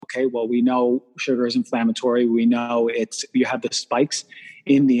Okay, well, we know sugar is inflammatory. We know you have the spikes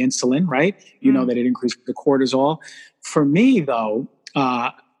in the insulin, right? You know that it increases the cortisol. For me, though,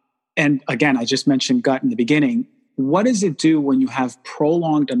 and again, I just mentioned gut in the beginning. What does it do when you have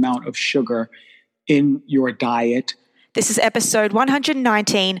prolonged amount of sugar in your diet? This is episode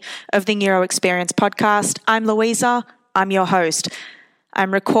 119 of the Neuro Experience podcast. I'm Louisa. I'm your host.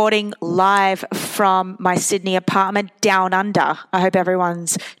 I'm recording live from my Sydney apartment down under. I hope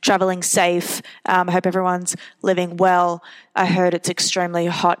everyone's traveling safe. I hope everyone's living well. I heard it's extremely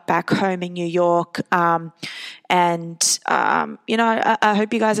hot back home in New York. I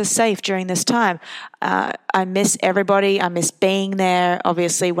hope you guys are safe during this time. I miss everybody. I miss being there,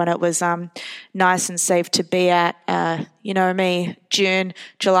 obviously, when it was nice and safe to be at. You know me, June,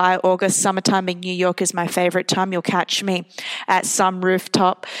 July, August, summertime in New York is my favorite time. You'll catch me at some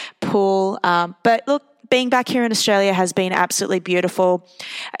rooftop pool. But look, being back here in Australia has been absolutely beautiful.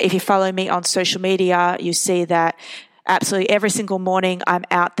 If you follow me on social media, you see that absolutely every single morning I'm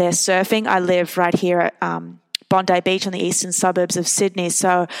out there surfing. I live right here at Bondi Beach in the eastern suburbs of Sydney.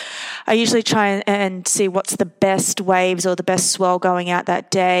 So I usually try and see what's the best waves or the best swell going out that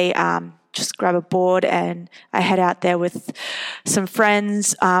day. Just grab a board and I head out there with some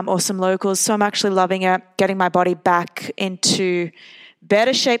friends or some locals. So I'm actually loving it, getting my body back into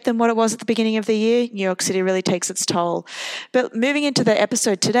better shape than what it was at the beginning of the year. New York City really takes its toll. But moving into the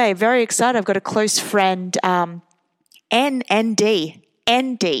episode today, very excited. I've got a close friend, ND,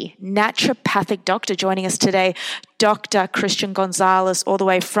 naturopathic doctor, joining us today, Dr. Christian Gonzalez, all the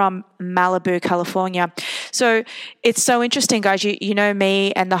way from Malibu, California. So it's so interesting, guys. You know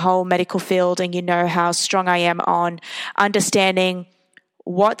me and the whole medical field, and you know how strong I am on understanding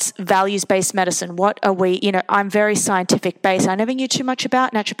what's values-based medicine. What are we, I'm very scientific-based. I never knew too much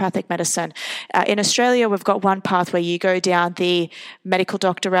about naturopathic medicine. In Australia, we've got one path where you go down the medical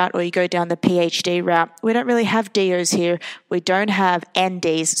doctor route or you go down the PhD route. We don't really have DOs here. We don't have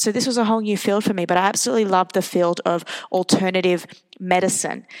NDs. So this was a whole new field for me, but I absolutely love the field of alternative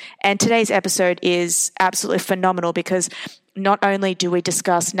medicine. And today's episode is absolutely phenomenal because not only do we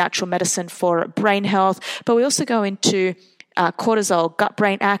discuss natural medicine for brain health, but we also go into cortisol,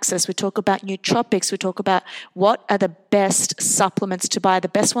 gut-brain axis. We talk about nootropics. We talk about what are the best supplements to buy, the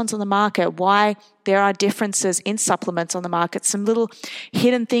best ones on the market, why there are differences in supplements on the market, some little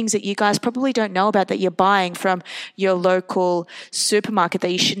hidden things that you guys probably don't know about that you're buying from your local supermarket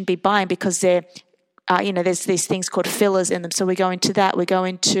that you shouldn't be buying because they're, there's these things called fillers in them. So we go into that. We go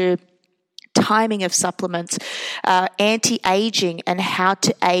into timing of supplements, anti-aging and how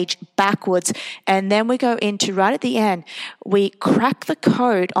to age backwards. And then we go into, right at the end, we crack the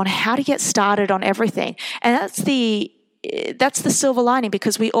code on how to get started on everything. And that's the silver lining,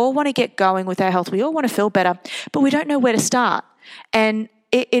 because we all want to get going with our health. We all want to feel better, but we don't know where to start. And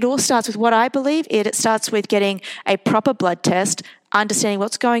it all starts with what I believe. It starts with getting a proper blood test, understanding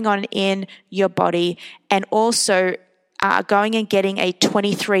what's going on in your body, and also going and getting a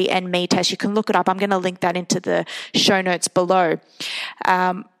 23andMe test. You can look it up. I'm going to link that into the show notes below.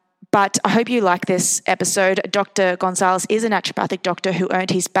 But I hope you like this episode. Dr. Gonzalez is a naturopathic doctor who earned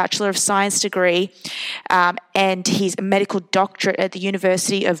his Bachelor of Science degree and his medical doctorate at the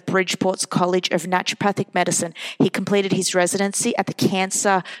University of Bridgeport's College of Naturopathic Medicine. He completed his residency at the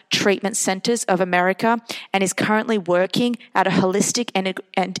Cancer Treatment Centers of America and is currently working at a holistic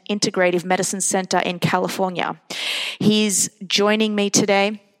and integrative medicine center in California. He's joining me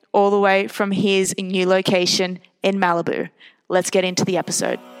today all the way from his new location in Malibu. Let's get into the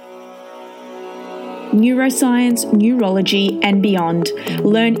episode. Neuroscience, neurology, and beyond.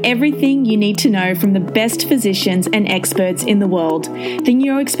 Learn everything you need to know from the best physicians and experts in the world. The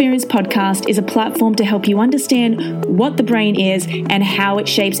Neuro Experience podcast is a platform to help you understand what the brain is and how it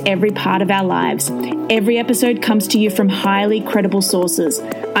shapes every part of our lives. Every episode comes to you from highly credible sources.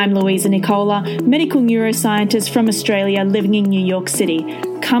 I'm Louisa Nicola, medical neuroscientist from Australia living in New York City.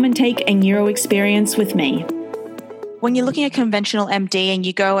 Come and take a neuro experience with me. When you're looking at conventional MD and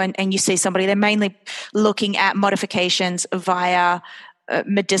you go and you see somebody, they're mainly looking at modifications via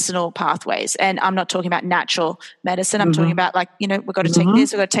medicinal pathways. And I'm not talking about natural medicine. I'm talking about we've got to take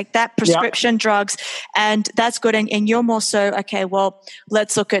this, we've got to take that, prescription drugs. And that's good. And you're more so, okay, well,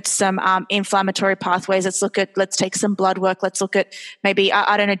 let's look at some inflammatory pathways. Let's take some blood work. Let's look at maybe,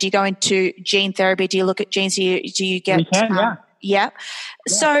 I don't know, do you go into gene therapy? Do you look at genes? Do you get... We can, yeah.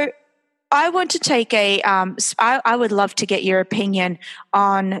 So I want to take I would love to get your opinion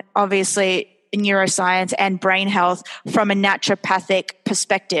on, obviously, neuroscience and brain health from a naturopathic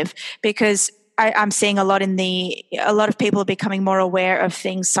perspective, because I'm seeing a lot of people are becoming more aware of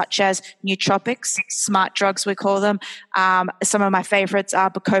things such as nootropics, smart drugs we call them. Some of my favorites are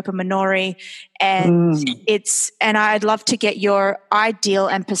Bacopa minori, and and I'd love to get your ideal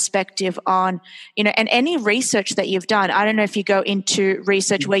and perspective on, and any research that you've done. I don't know if you go into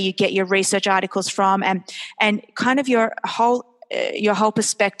research where you get your research articles from, and kind of your whole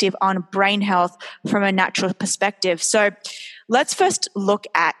perspective on brain health from a natural perspective. So let's first look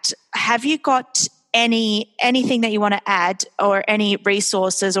at, have you got anything that you want to add, or any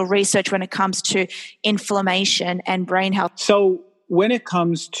resources or research when it comes to inflammation and brain health? So when it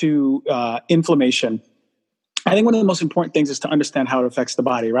comes to inflammation, I think one of the most important things is to understand how it affects the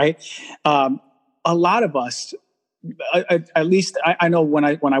body, right? A lot of us, at least I know when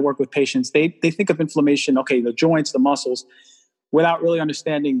I work with patients, they think of inflammation, okay, the joints, the muscles, without really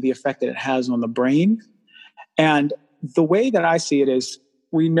understanding the effect that it has on the brain. And the way that I see it is,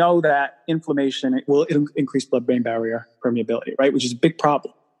 we know that inflammation will increase blood-brain barrier permeability, right? Which is a big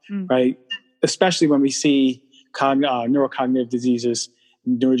problem, right? Especially when we see neurocognitive diseases,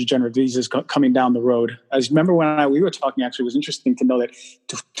 neurodegenerative diseases coming down the road. As remember when we were talking, actually, it was interesting to know that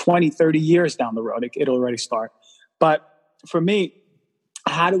 20, 30 years down the road, it'll already start. But for me,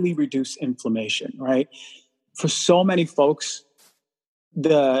 how do we reduce inflammation, right? For so many folks,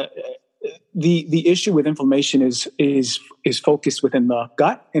 the issue with inflammation is focused within the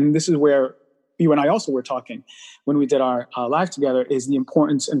gut, and this is where you and I also were talking when we did our live together, is the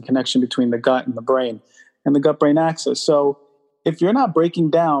importance and connection between the gut and the brain and the gut-brain axis. So if you're not breaking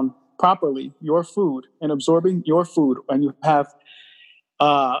down properly your food and absorbing your food, and you have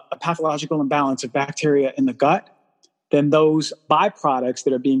a pathological imbalance of bacteria in the gut, then those byproducts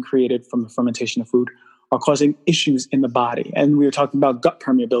that are being created from the fermentation of food are causing issues in the body. And we were talking about gut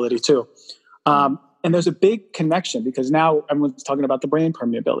permeability too. And there's a big connection, because now everyone's talking about the brain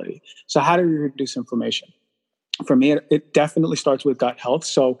permeability. So how do we reduce inflammation? For me, it definitely starts with gut health.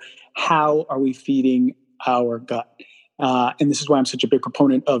 So how are we feeding our gut? And this is why I'm such a big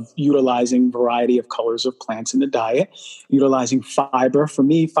proponent of utilizing variety of colors of plants in the diet, utilizing fiber. For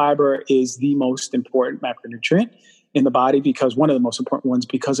me, fiber is the most important macronutrient in the body, because one of the most important ones,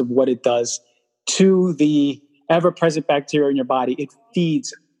 because of what it does to the ever-present bacteria in your body. It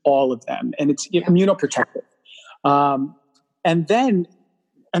feeds all of them, and it's immunoprotective. And then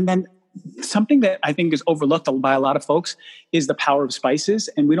something that I think is overlooked by a lot of folks is the power of spices,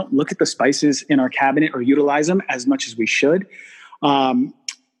 and we don't look at the spices in our cabinet or utilize them as much as we should.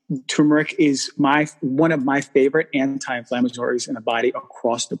 Turmeric is one of my favorite anti-inflammatories in the body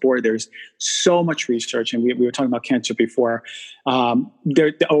across the board. There's so much research, and we were talking about cancer before. There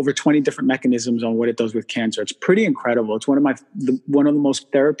are over 20 different mechanisms on what it does with cancer. It's pretty incredible. It's one of the most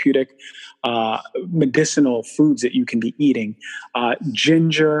therapeutic medicinal foods that you can be eating.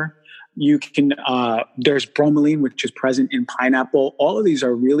 Ginger. There's bromelain, which is present in pineapple. All of these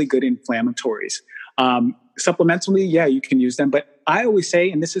are really good inflammatories. Supplementally, you can use them. But I always say,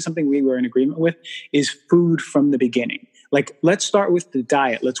 and this is something we were in agreement with, is food from the beginning. Like, let's start with the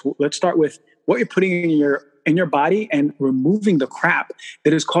diet. Let's start with what you're putting in your body and removing the crap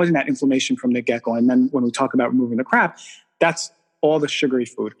that is causing that inflammation from the get-go. And then when we talk about removing the crap, that's all the sugary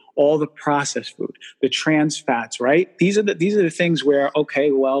food, all the processed food, the trans fats, right? These are the things where,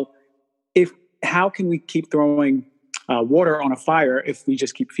 okay, well, how can we keep throwing water on a fire if we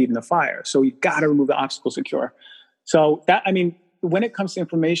just keep feeding the fire? So you got to remove the obstacle to cure. So when it comes to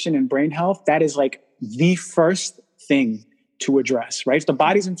inflammation and brain health, that is like the first thing to address, right? If the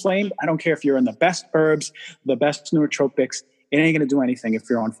body's inflamed, I don't care if you're in the best herbs, the best nootropics, it ain't going to do anything if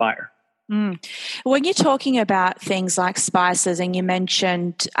you're on fire. When you're talking about things like spices, and you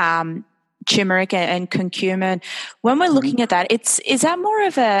mentioned turmeric and curcumin, when we're looking at that, is that more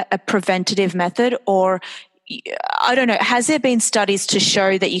of a preventative method, or I don't know, has there been studies to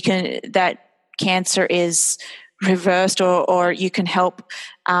show that that cancer is reversed, or you can help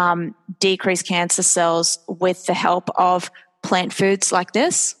decrease cancer cells with the help of plant foods like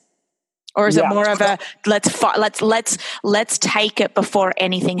this? Or is it more of a let's take it before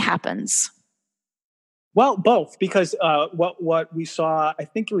anything happens? Well, both, because what we saw, I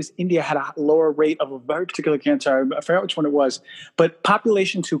think it was India had a lower rate of a very particular cancer. I forgot which one it was, but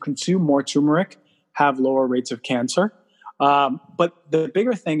populations who consume more turmeric have lower rates of cancer. But the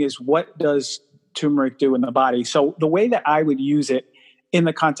bigger thing is, what does turmeric do in the body? So the way that I would use it in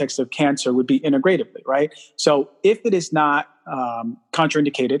the context of cancer would be integratively, right? So if it is not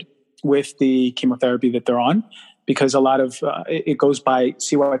contraindicated with the chemotherapy that they're on, because a lot of it goes by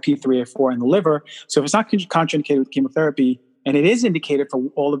CYP3A4 in the liver. So if it's not contraindicated with chemotherapy, and it is indicated for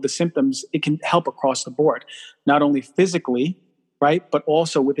all of the symptoms, it can help across the board, not only physically, right? But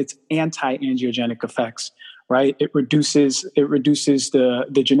also with its anti-angiogenic effects, right? It reduces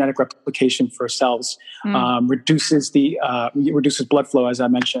the genetic replication for cells, reduces blood flow, as I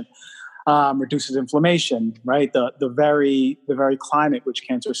mentioned, reduces inflammation, right? The very climate which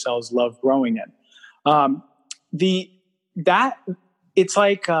cancer cells love growing in. It's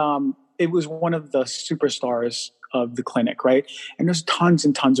like it was one of the superstars of the clinic, right? And there's tons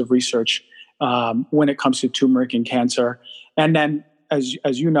and tons of research when it comes to turmeric and cancer, and then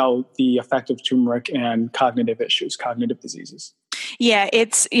as you know, the effect of turmeric and cognitive diseases. Yeah,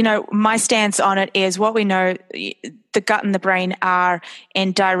 it's, my stance on it is what we know, the gut and the brain are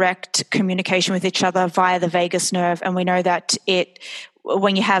in direct communication with each other via the vagus nerve. And we know that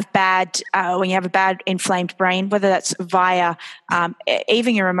when you have a bad inflamed brain, whether that's via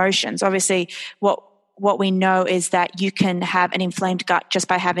even your emotions, obviously what we know is that you can have an inflamed gut just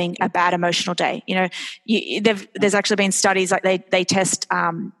by having a bad emotional day. There's actually been studies like they test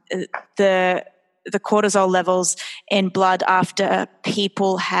the cortisol levels in blood after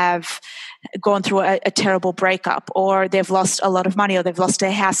people have gone through a terrible breakup, or they've lost a lot of money, or they've lost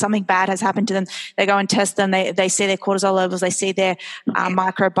their house, something bad has happened to them. They go and test them, they see their cortisol levels, they see their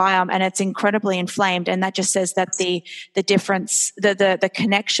microbiome, and it's incredibly inflamed. And that just says that the difference, the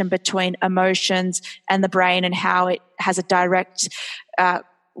connection between emotions and the brain, and how it has a direct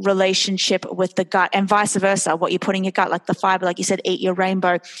relationship with the gut, and vice versa. What you put in your gut, like the fiber, like you said, eat your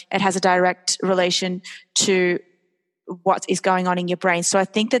rainbow, it has a direct relation to what is going on in your brain. So I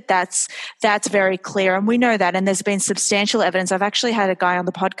think that's very clear, and we know that, and there's been substantial evidence. I've actually had a guy on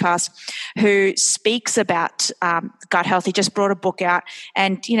the podcast who speaks about gut health. He just brought a book out,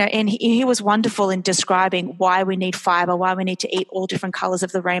 and he was wonderful in describing why we need fiber, why we need to eat all different colors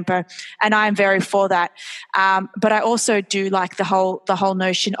of the rainbow, and I'm very for that. But I also do like the whole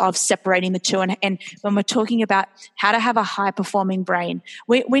notion of separating the two, and when we're talking about how to have a high performing brain,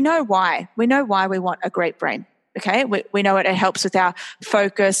 we know why we want a great brain. Okay, we know it helps with our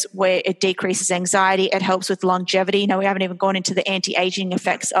focus, where it decreases anxiety, it helps with longevity. We haven't even gone into the anti-aging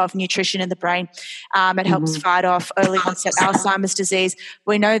effects of nutrition in the brain. It helps fight off early onset Alzheimer's disease.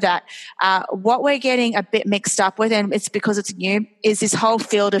 We know that. What we're getting a bit mixed up with, and it's because it's new, is this whole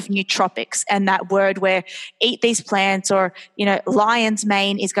field of nootropics, and that word where eat these plants, or, lion's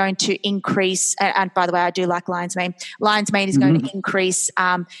mane is going to increase, and by the way, I do like lion's mane. Lion's mane is going to increase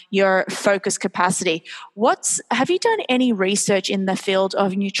your focus capacity. Have you done any research in the field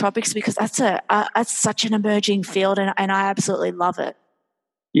of nootropics? Because that's such an emerging field, and I absolutely love it.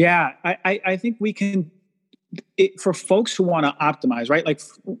 Yeah, I think we can, for folks who want to optimize, right? Like,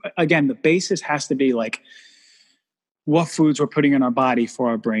 again, the basis has to be like what foods we're putting in our body for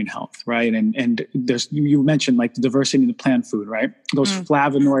our brain health, right? And you mentioned like the diversity in the plant food, right? Those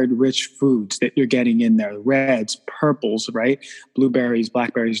flavonoid-rich foods that you're getting in there, reds, purples, right? Blueberries,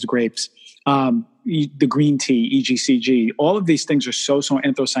 blackberries, grapes. The green tea, EGCG, all of these things are so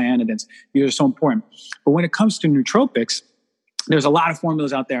anthocyanidins. These are so important. But when it comes to nootropics, there's a lot of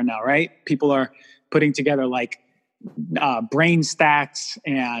formulas out there now, right? People are putting together like brain stacks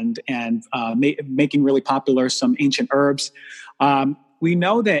and making really popular some ancient herbs. We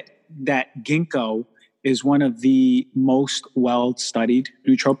know that ginkgo is one of the most well-studied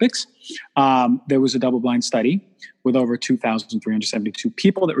nootropics. There was a double-blind study with over 2,372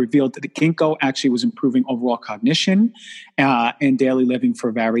 people that revealed that the ginkgo actually was improving overall cognition and daily living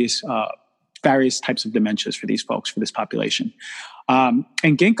for various types of dementias for these folks, for this population. And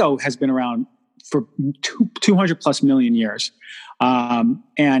ginkgo has been around for 200 plus million years.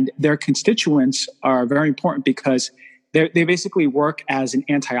 And their constituents are very important because they basically work as an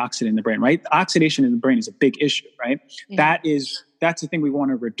antioxidant in the brain, right? Oxidation in the brain is a big issue, right? Yeah. That's the thing we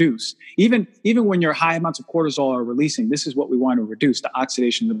want to reduce. Even when your high amounts of cortisol are releasing, this is what we want to reduce: the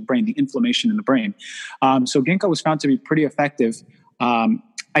oxidation in the brain, the inflammation in the brain. So ginkgo was found to be pretty effective.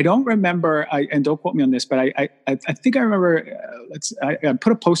 I don't remember, and don't quote me on this, but I think I remember, I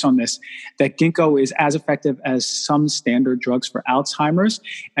put a post on this, that ginkgo is as effective as some standard drugs for Alzheimer's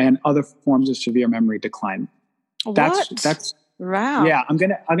and other forms of severe memory decline. That's wow. Yeah, I'm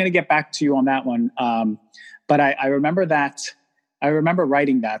gonna get back to you on that one. But I remember that. I remember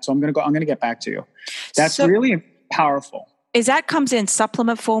writing that, so I'm gonna get back to you. That's really powerful. Is that comes in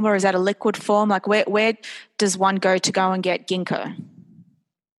supplement form, or is that a liquid form? Like where does one go and get ginkgo?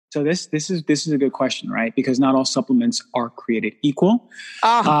 So this is a good question, right? Because not all supplements are created equal.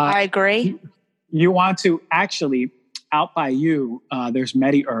 I agree. You want to actually, out by you, there's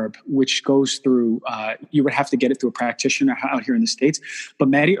MediHerb, which goes through, you would have to get it through a practitioner out here in the States. But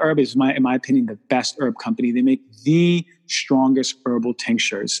MediHerb is, in my opinion, the best herb company. They make the strongest herbal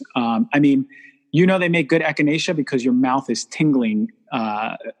tinctures. I mean, they make good echinacea because your mouth is tingling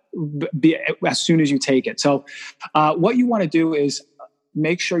as soon as you take it. So what you want to do is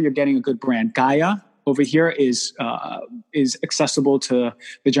make sure you're getting a good brand. Gaia over here is accessible to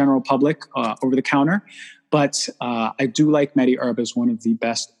the general public over the counter. But I do like MediHerb as one of the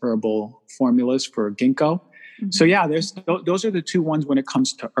best herbal formulas for ginkgo. Mm-hmm. So yeah, those are the two ones when it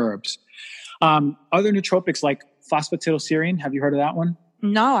comes to herbs. Other nootropics like phosphatidylserine, have you heard of that one?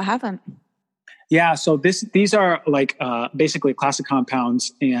 No, I haven't. Yeah, so these are like basically a class of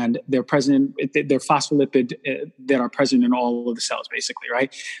compounds, and they're phospholipid that are present in all of the cells, basically,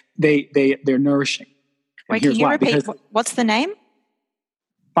 right? They're nourishing. Wait, can you repeat? What's the name?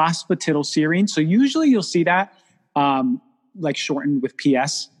 Phosphatidylserine. So usually you'll see that like shortened with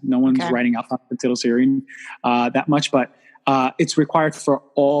PS. No one's writing out phosphatidylserine that much, but it's required for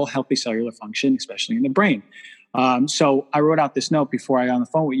all healthy cellular function, especially in the brain. So I wrote out this note before I got on the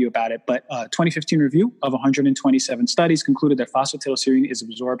phone with you about it, but 2015 review of 127 studies concluded that phosphatidylserine is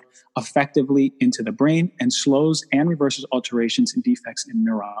absorbed effectively into the brain and slows and reverses alterations and defects in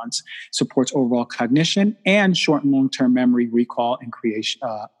neurons, supports overall cognition and short and long-term memory recall and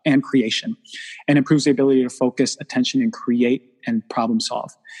creation, and improves the ability to focus, attention, and create and problem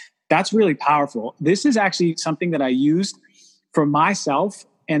solve. That's really powerful. This is actually something that I used for myself,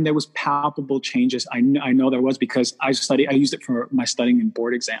 and there was palpable changes. I know there was because I used it for my studying in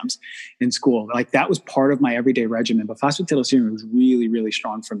board exams in school. Like that was part of my everyday regimen. But phosphatidylserine was really, really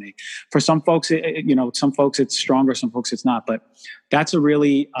strong for me. For some folks, some folks it's stronger, some folks it's not. But that's a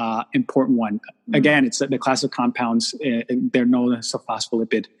really important one. Again, it's the class of compounds. They're known as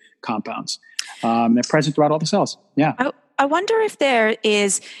phospholipid compounds. They're present throughout all the cells. Yeah. I wonder if there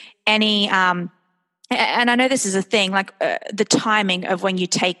is any. And I know this is a thing, like the timing of when you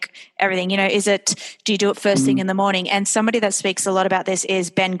take everything, do you do it first thing in the morning? And somebody that speaks a lot about this is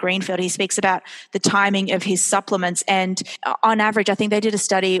Ben Greenfield. He speaks about the timing of his supplements. And on average, I think they did a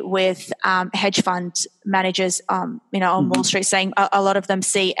study with hedge fund managers, on Wall Street, saying a lot of them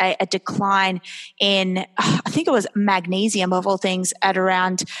see a decline in, I think it was magnesium of all things, at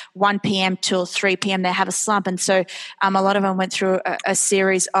around 1 p.m. till 3 p.m. They have a slump. And so a lot of them went through a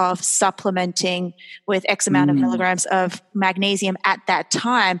series of supplementing with X amount of milligrams of magnesium at that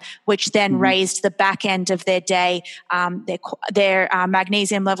time, which then raised the back end of their day, their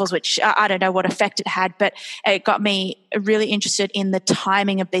magnesium levels, which I don't know what effect it had, but it got me really interested in the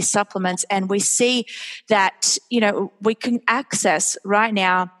timing of these supplements. And we see that, we can access right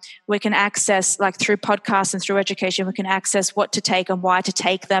now, like through podcasts and through education, we can access what to take and why to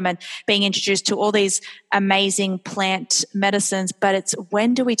take them, and being introduced to all these amazing plant medicines. But it's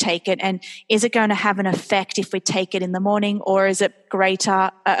when do we take it, and is it going to have an effect if we take it in the morning, or is it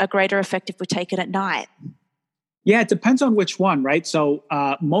a greater effect if we take it at night? Yeah, it depends on which one, right? So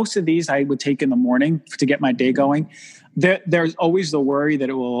most of these I would take in the morning to get my day going. There's always the worry that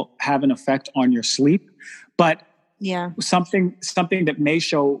it will have an effect on your sleep, but something that may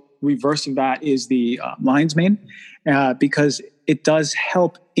show reverse of that is the lion's mane, because it does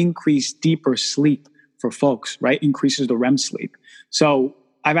help increase deeper sleep for folks, right? Increases the REM sleep. So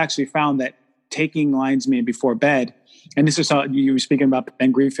I've actually found that taking lion's mane before bed, and this is how you were speaking about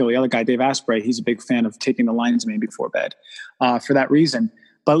Ben Greenfield, the other guy, Dave Asprey, he's a big fan of taking the lion's mane before bed for that reason.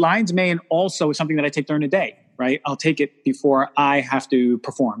 But lion's mane also is something that I take during the day, right? I'll take it before I have to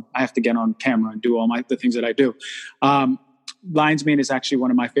perform. I have to get on camera and do all the things that I do. Lion's mane is actually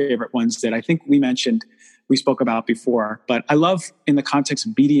one of my favorite ones that I think we spoke about before. But I love, in the context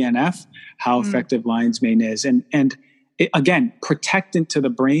of BDNF, how effective lion's mane is. And it, again, protectant to the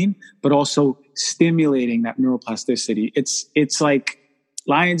brain, but also stimulating that neuroplasticity. It's like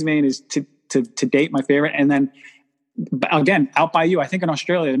lion's mane is to date my favorite. And then again, out by you, I think in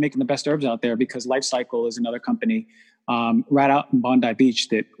Australia, they're making the best herbs out there, because Life Cycle is another company right out in Bondi Beach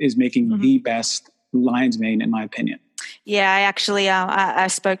that is making the best lion's mane, in my opinion. Yeah, I actually I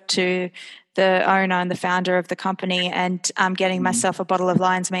spoke to the owner and the founder of the company, and I'm getting myself a bottle of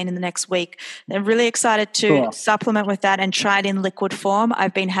lion's mane in the next week. I'm really excited to supplement with that and try it in liquid form.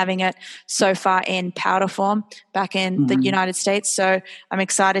 I've been having it so far in powder form back in the United States, so I'm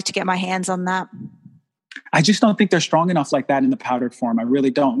excited to get my hands on that. I just don't think they're strong enough like that in the powdered form. I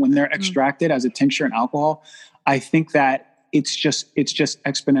really don't. When they're extracted as a tincture and alcohol, I think that it's just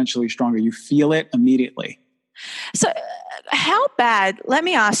exponentially stronger. You feel it immediately. So how bad, let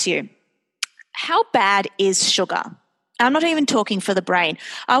me ask you, how bad is sugar? I'm not even talking for the brain.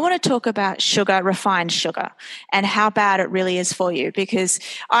 I want to talk about sugar, refined sugar, and how bad it really is for you, because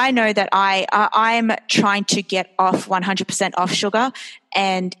I know that I'm trying to get off 100% off sugar,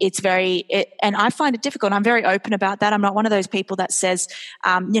 and and I find it difficult. I'm very open about that. I'm not one of those people that says,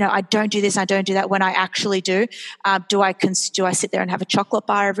 I don't do this, I don't do that, when I actually do. Do I sit there and have a chocolate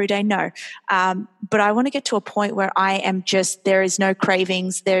bar every day? No. But I want to get to a point where I am there is no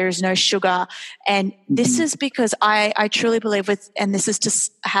cravings, there is no sugar. And this is because I truly believe and this is to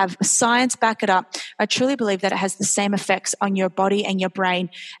have science back it up, I truly believe that it has the same effects on your body and your brain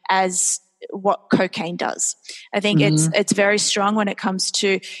as what cocaine does. I think it's very strong when it comes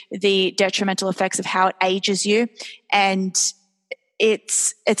to the detrimental effects of how it ages you. And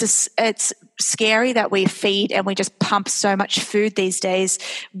it's scary that we feed and we just pump so much food these days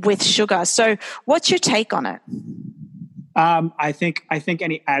with sugar. So what's your take on it? I think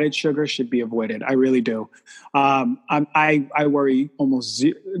any added sugar should be avoided. I really do. I worry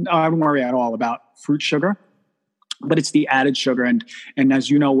I don't worry at all about fruit sugar, but it's the added sugar. And as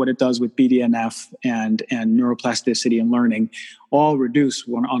you know, what it does with BDNF and neuroplasticity and learning, all reduce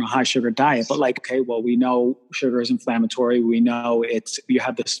on a high sugar diet. But we know sugar is inflammatory. We know you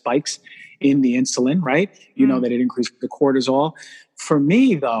have the spikes in the insulin, right? You know that it increases the cortisol. For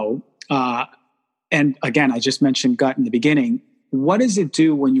me though, and again, I just mentioned gut in the beginning. What does it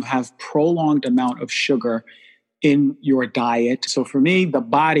do when you have prolonged amount of sugar in your diet? So for me, the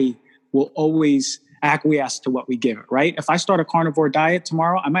body will always acquiesce to what we give it, right? If I start a carnivore diet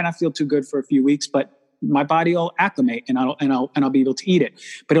tomorrow, I might not feel too good for a few weeks, but my body will acclimate and I'll be able to eat it.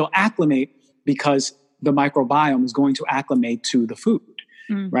 But it'll acclimate because the microbiome is going to acclimate to the food,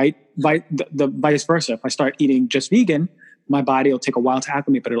 right? The vice versa. If I start eating just vegan, my body will take a while to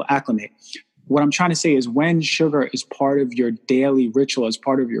acclimate, but it'll acclimate. What I'm trying to say is when sugar is part of your daily ritual, as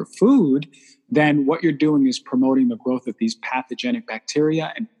part of your food, then what you're doing is promoting the growth of these pathogenic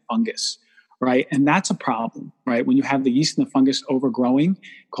bacteria and fungus, right? And that's a problem, right? When you have the yeast and the fungus overgrowing,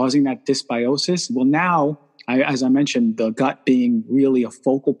 causing that dysbiosis. Well, now, as I mentioned, the gut being really a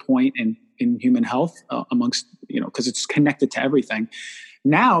focal point in human health amongst, because it's connected to everything.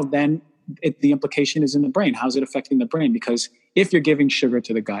 Now, then the implication is in the brain. How's it affecting the brain? Because if you're giving sugar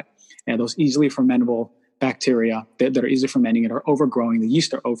to the gut, and those easily fermentable bacteria that are easily fermenting it are overgrowing, the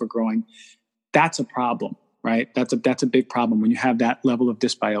yeast are overgrowing, that's a problem, right? That's a big problem when you have that level of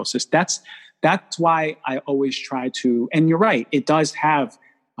dysbiosis. That's why I always try to, and you're right, it does have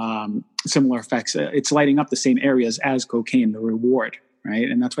similar effects. It's lighting up the same areas as cocaine, the reward, right?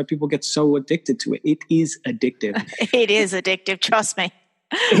 And that's why people get so addicted to it. It is addictive. It is addictive, trust me.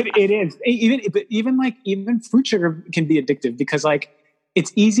 It is. Even fruit sugar can be addictive because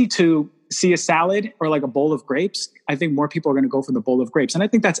it's easy to see a salad or a bowl of grapes. I think more people are going to go for the bowl of grapes. And I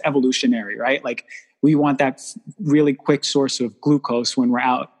think that's evolutionary, right? We want that really quick source of glucose when we're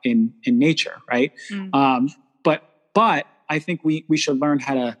out in nature, right? But I think we should learn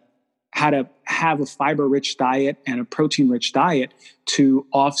how to have a fiber-rich diet and a protein-rich diet to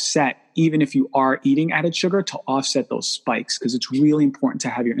offset, even if you are eating added sugar, to offset those spikes, because it's really important to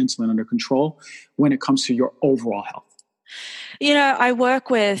have your insulin under control when it comes to your overall health. I work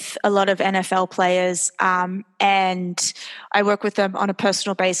with a lot of NFL players and I work with them on a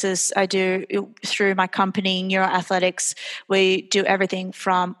personal basis. I do through my company, Neuroathletics. We do everything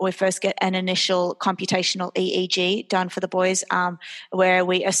from we first get an initial computational EEG done for the boys where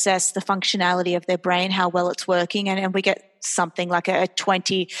we assess the functionality of their brain, how well it's working, and we get something like a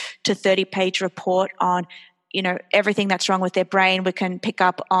 20 to 30 page report on everything that's wrong with their brain. We can pick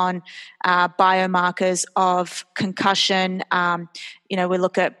up on biomarkers of concussion. We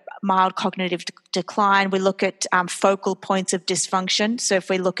look at mild cognitive decline. We look at focal points of dysfunction. So if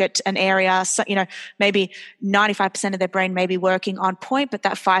we look at an area, maybe 95% of their brain may be working on point, but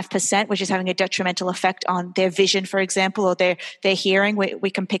that 5%, which is having a detrimental effect on their vision, for example, or their hearing, we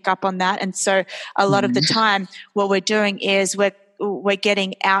can pick up on that. And so a lot of the time what we're doing is we're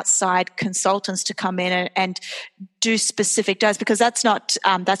getting outside consultants to come in and do specific diets, because that's not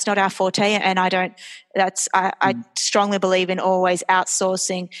our forte. And I strongly believe in always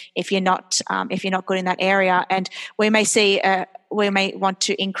outsourcing if you're not good in that area. And we may want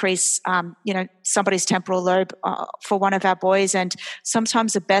to increase, somebody's temporal lobe for one of our boys. And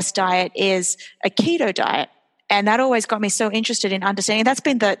sometimes the best diet is a keto diet. And that always got me so interested in understanding. That's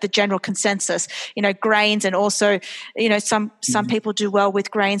been the general consensus, grains, and also, some people do well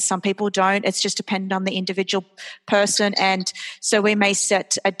with grains, some people don't. It's just dependent on the individual person. And so we may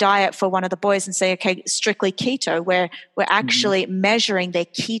set a diet for one of the boys and say, okay, strictly keto, where we're actually measuring their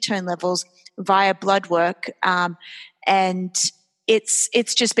ketone levels via blood work. And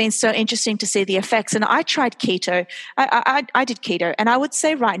it's just been so interesting to see the effects. And I tried keto. I did keto. And I would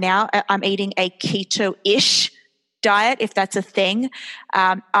say right now I'm eating a keto-ish diet, if that's a thing.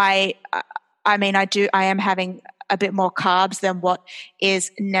 I am having a bit more carbs than what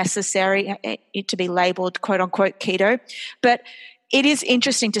is necessary to be labeled quote unquote keto. But it is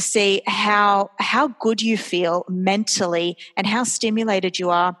interesting to see how good you feel mentally and how stimulated you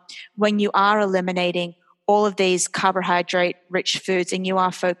are when you are eliminating all of these carbohydrate-rich foods and you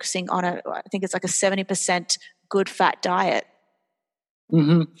are focusing on I think it's like a 70% good fat diet.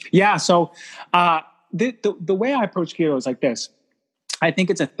 Mm-hmm. Yeah. So the way I approach keto is like this. I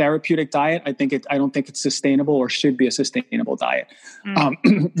think it's a therapeutic diet. I don't think it's sustainable or should be a sustainable diet.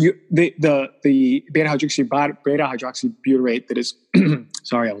 The beta hydroxybutyrate that is,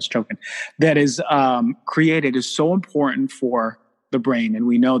 sorry, I was choking, that is created is so important for the brain. And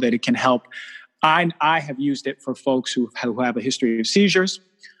we know that it can help. I have used it for folks who have a history of seizures,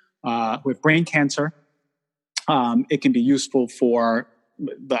 with brain cancer. It can be useful for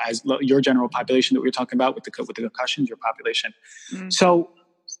your general population that we were talking about with the concussions, your population. So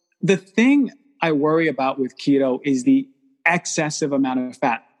the thing I worry about with keto is the excessive amount of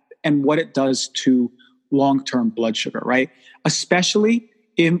fat and what it does to long-term blood sugar, right? Especially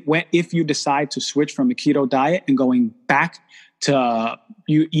if you decide to switch from the keto diet and going back to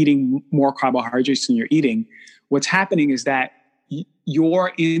you eating more carbohydrates than you're eating, what's happening is that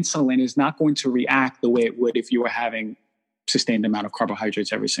your insulin is not going to react the way it would if you were having sustained amount of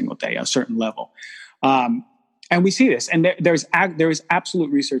carbohydrates every single day, a certain level. And we see this, and there is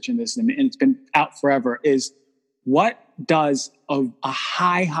absolute research in this, and it's been out forever, is what does a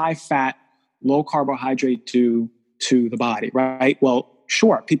high fat, low carbohydrate do to the body, right? Well,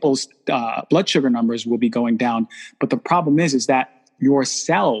 sure, people's blood sugar numbers will be going down, but the problem is that your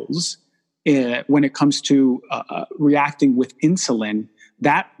cells, when it comes to reacting with insulin,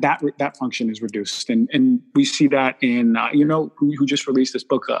 that function is reduced, and we see that in who just released this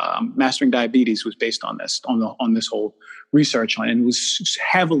book, Mastering Diabetes, was based on this on this whole research, and was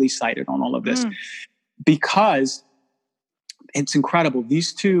heavily cited on all of this because it's incredible.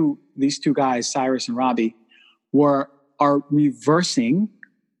 These two guys, Cyrus and Robbie, are reversing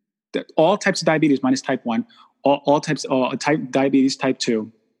all types of diabetes minus type 1, all types diabetes type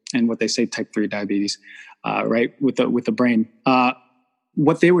 2, and what they say type 3 diabetes, right, with the brain.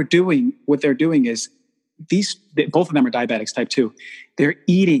 What they're doing is both of them are diabetics type 2. They're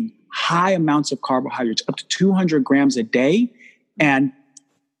eating high amounts of carbohydrates, up to 200 grams a day, and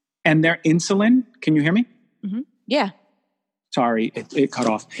their insulin. Can you hear me? Mm-hmm. Yeah. Sorry, it cut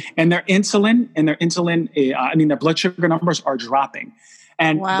off. And their insulin, their blood sugar numbers are dropping.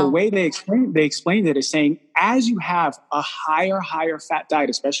 And the way they explained it is saying, as you have a higher fat diet,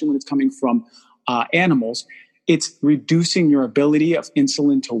 especially when it's coming from animals, it's reducing your ability of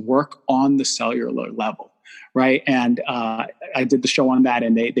insulin to work on the cellular level, right? And I did the show on that,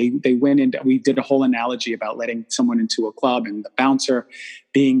 and they went into, we did a whole analogy about letting someone into a club and the bouncer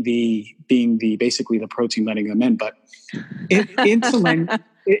being the basically the protein letting them in. But insulin,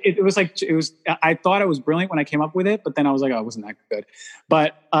 it was I thought it was brilliant when I came up with it, but then I was like, oh, it wasn't that good.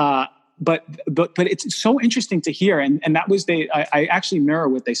 But it's so interesting to hear, and that was I actually mirror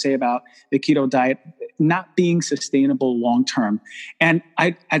what they say about the keto diet not being sustainable long term. And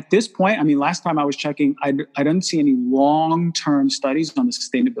at this point, I mean, last time I was checking, I didn't see any long term studies on the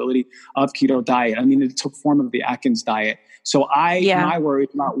sustainability of keto diet. I mean, it took form of the Atkins diet. So my worry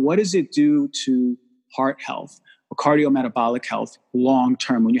about what does it do to heart health or cardiometabolic health long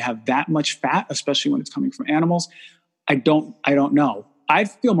term when you have that much fat, especially when it's coming from animals. I don't know. I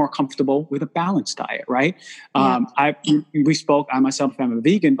feel more comfortable with a balanced diet, right? Yeah. We spoke, I myself am a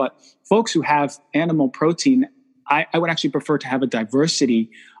vegan, but folks who have animal protein, I would actually prefer to have a diversity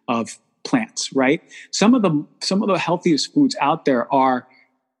of plants, right? Some of the healthiest foods out there are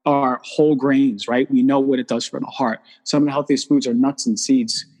whole grains, right? We know what it does for the heart. Some of the healthiest foods are nuts and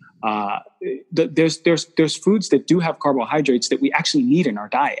seeds. There's foods that do have carbohydrates that we actually need in our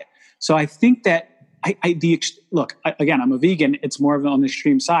diet. So I think that again, I'm a vegan. It's more of on the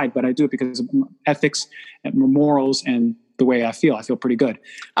extreme side, but I do it because of ethics and morals and the way I feel. I feel pretty good.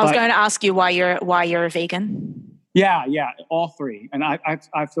 I was going to ask you why you're a vegan. Yeah, all three, and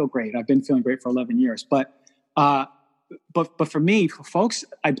I feel great. I've been feeling great for 11 years. But for me, for folks,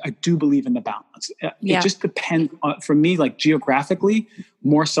 I do believe in the balance. It just depends for me, like geographically,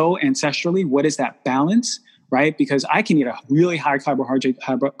 more so ancestrally. What is that balance? Right? Because I can eat a really high carbohydrate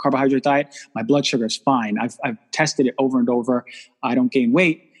diet. My blood sugar is fine. I've tested it over and over. I don't gain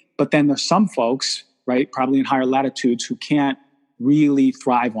weight. But then there's some folks, right, probably in higher latitudes who can't really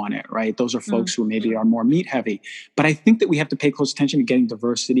thrive on it, right? Those are folks who maybe are more meat heavy. But I think that we have to pay close attention to getting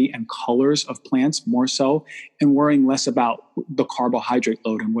diversity and colors of plants more so, and worrying less about the carbohydrate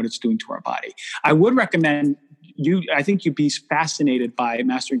load and what it's doing to our body. I would recommend I think you'd be fascinated by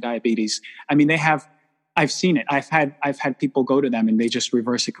Mastering Diabetes. I mean, they have I've seen it. I've had people go to them and they just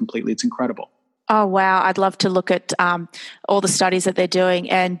reverse it completely. It's incredible. Oh, wow. I'd love to look at all the studies that they're doing.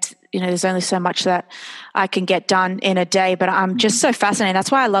 And, there's only so much that I can get done in a day, but I'm just so fascinated.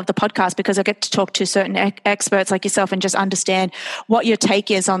 That's why I love the podcast, because I get to talk to certain experts like yourself and just understand what your take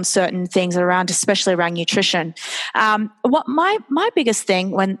is on certain things around, especially around nutrition. What my biggest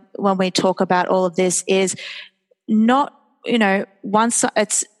thing when we talk about all of this is not,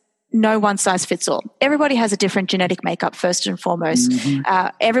 it's no one size fits all. Everybody has a different genetic makeup, first and foremost.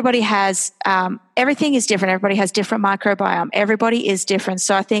 Everybody has, everything is different. Everybody has different microbiome. Everybody is different.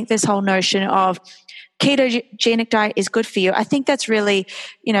 So I think this whole notion of ketogenic diet is good for you, I think that's really,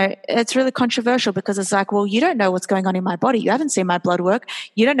 it's really controversial, because it's like, well, you don't know what's going on in my body. You haven't seen my blood work.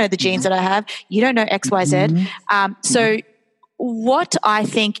 You don't know the genes that I have. You don't know X, Y, Z. So what I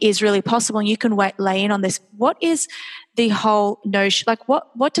think is really possible, and you can lay in on this, what is the whole notion, like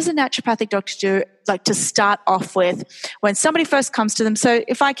what does a naturopathic doctor do, like to start off with when somebody first comes to them? So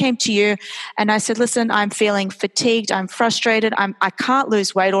if I came to you and I said, listen, I'm feeling fatigued, I'm frustrated, I can't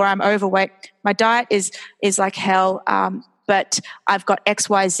lose weight, or I'm overweight, my diet is like hell, but I've got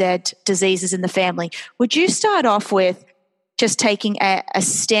XYZ diseases in the family. Would you start off with just taking a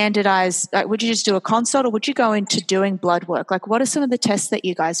standardized, would you just do a consult, or would you go into doing blood work? Like, what are some of the tests that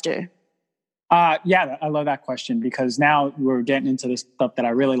you guys do? Yeah, I love that question, because now we're getting into the stuff that I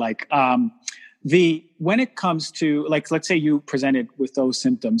really like. When it comes to, like, let's say you presented with those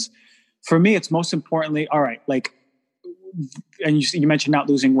symptoms, for me, it's most importantly, all right, like, and you mentioned not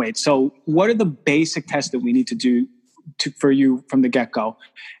losing weight. So what are the basic tests that we need to do for you from the get-go?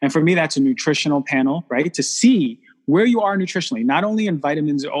 And for me, that's a nutritional panel, right? To see where you are nutritionally, not only in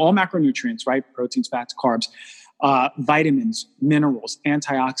vitamins, all macronutrients, right? Proteins, fats, carbs, vitamins, minerals,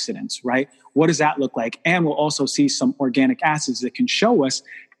 antioxidants, right? What does that look like? And we'll also see some organic acids that can show us,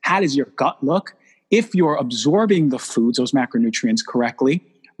 how does your gut look? If you're absorbing the foods, those macronutrients correctly,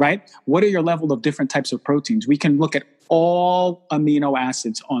 right? What are your level of different types of proteins? We can look at all amino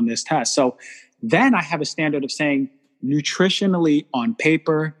acids on this test. So then I have a standard of saying, nutritionally on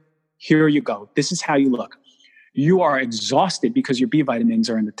paper, here you go. This is how you look. You are exhausted because your B vitamins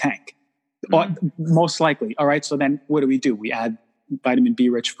are in the tank. Most likely. All right. So then what do? We add vitamin B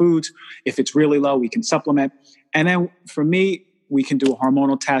rich foods. If it's really low, we can supplement. And then for me, we can do a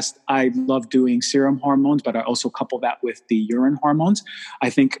hormonal test. I love doing serum hormones, but I also couple that with the urine hormones. I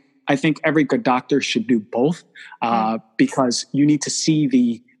think every good doctor should do both, because you need to see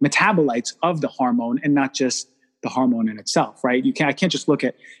the metabolites of the hormone and not just the hormone in itself, right? I can't just look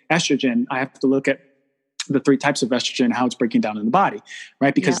at estrogen. I have to look at the 3 types of estrogen, how it's breaking down in the body,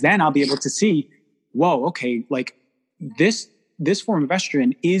 right? Because then I'll be able to see, whoa, okay, like this form of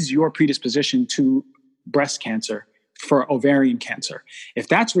estrogen is your predisposition to breast cancer, for ovarian cancer. If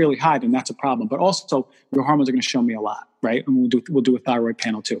that's really high, then that's a problem. But also your hormones are going to show me a lot, right? And we'll do a thyroid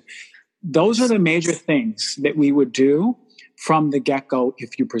panel too. Those are the major things that we would do from the get-go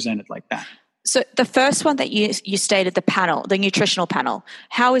if you presented like that. So the first one that you stated, the panel, the nutritional panel,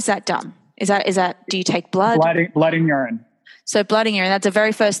 how is that done? Is that do you take blood? Blood and urine. So blood and urine, that's the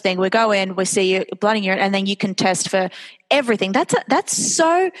very first thing. We go in, we see your blood and urine, and then you can test for everything. That's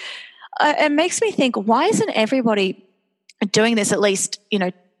so, it makes me think, why isn't everybody doing this at least,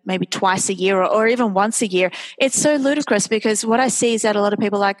 maybe twice a year or even once a year? It's so ludicrous, because what I see is that a lot of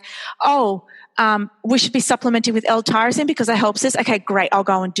people are like, we should be supplementing with L-tyrosine because that helps us. Okay, great. I'll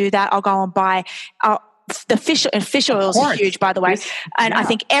go and do that. I'll go and buy the fish oils are huge, by the way. And I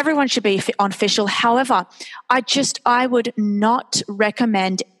think everyone should be on fish oil. However, I would not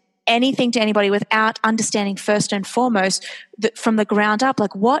recommend anything to anybody without understanding first and foremost from the ground up,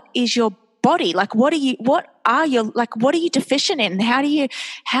 like, what is your body? Like, what are you deficient in? How do you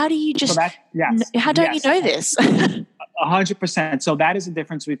just, how don't you know this? 100%. So that is the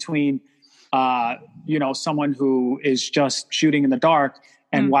difference between, someone who is just shooting in the dark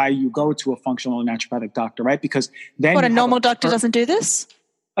and why you go to a functional naturopathic doctor, right? Because then a normal doctor doesn't do this?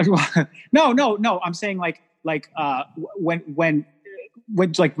 No. I'm saying when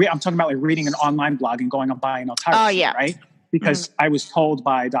I'm talking about like reading an online blog and going and buying L-tyrosine, right? Because I was told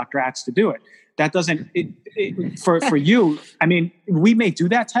by Dr. Axe to do it. That doesn't, for you, I mean, we may do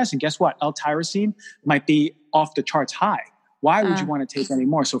that test, and guess what? L-tyrosine might be off the charts high. Why would you want to take any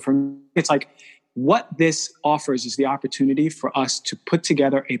more? So for me, it's like, what this offers is the opportunity for us to put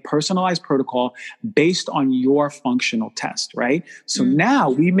together a personalized protocol based on your functional test, right? So now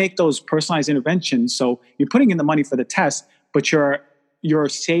we make those personalized interventions. So you're putting in the money for the test, but you're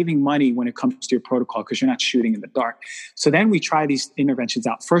saving money when it comes to your protocol because you're not shooting in the dark. So then we try these interventions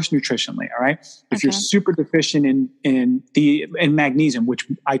out first nutritionally. All right. If you're super deficient in magnesium, which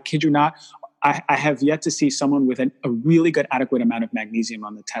I kid you not, I have yet to see someone with a really good, adequate amount of magnesium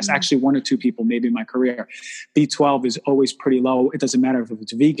on the test. Actually, 1 or 2 people, maybe in my career. B12 is always pretty low. It doesn't matter if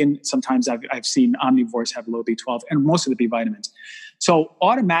it's vegan. Sometimes I've seen omnivores have low B12 and most of the B vitamins. So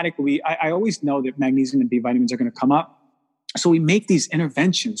automatically, I always know that magnesium and B vitamins are going to come up. So we make these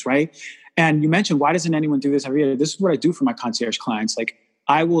interventions, right? And you mentioned, why doesn't anyone do this every year? This is what I do for my concierge clients. Like,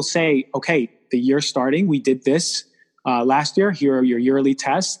 I will say, okay, the year's starting. We did this last year. Here are your yearly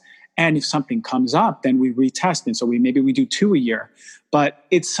tests. And if something comes up, then we retest. And so maybe we do 2 a year. But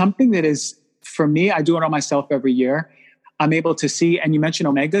it's something that is, for me, I do it on myself every year. I'm able to see, and you mentioned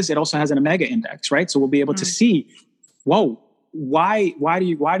omegas, it also has an omega index, right? So we'll be able to see, whoa, why do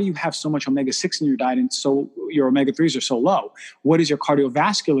you have so much omega-6 in your diet and so your omega-3s are so low? What is your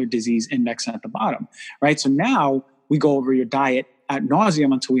cardiovascular disease index at the bottom, right? So now we go over your diet ad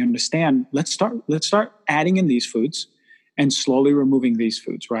nauseum until we understand, let's start adding in these foods and slowly removing these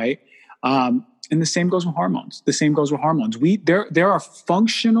foods, right? And the same goes with hormones. There are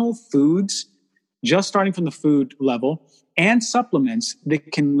functional foods, just starting from the food level, and supplements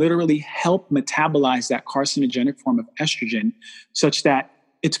that can literally help metabolize that carcinogenic form of estrogen, such that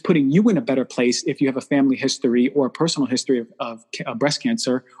it's putting you in a better place if you have a family history or a personal history of breast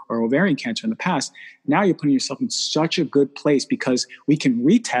cancer or ovarian cancer in the past. Now you're putting yourself in such a good place because we can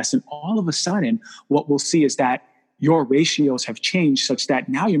retest, and all of a sudden what we'll see is that your ratios have changed such that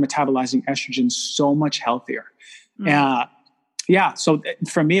now you're metabolizing estrogen so much healthier. Yeah. So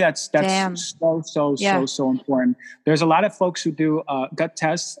for me, that's so important. There's a lot of folks who do gut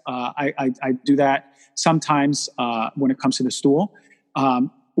tests. I do that sometimes when it comes to the stool.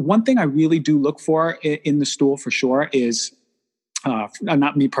 One thing I really do look for in the stool for sure is,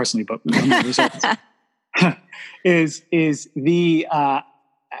 not me personally, but the results, is the,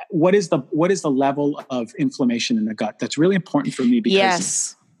 what is the level of inflammation in the gut? That's really important for me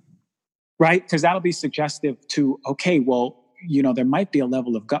because, right? Because that'll be suggestive to, okay, well, there might be a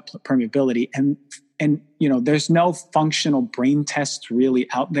level of gut permeability, and there's no functional brain tests really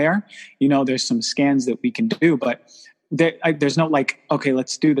out there. There's some scans that we can do, but there's no okay,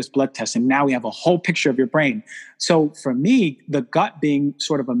 let's do this blood test, and now we have a whole picture of your brain. So for me, the gut being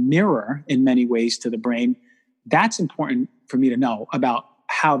sort of a mirror in many ways to the brain, that's important for me to know about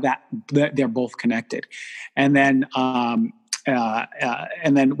how they're both connected. And then when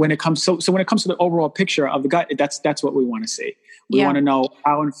it comes to the overall picture of the gut, that's what we want to see. We want to know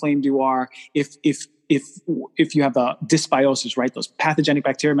how inflamed you are. If you have a dysbiosis, right? Those pathogenic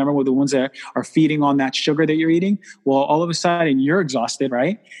bacteria, remember, the ones that are feeding on that sugar that you're eating. Well, all of a sudden you're exhausted,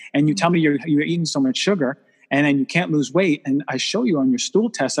 right? And you tell me you're eating so much sugar, and then you can't lose weight. And I show you on your stool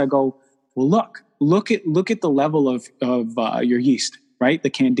test. I go, well, look at the level of your yeast, right? The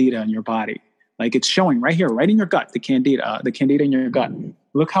candida in your body. Like, it's showing right here, right in your gut, the candida in your gut.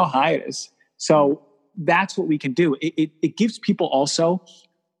 Look how high it is. So that's what we can do. It gives people also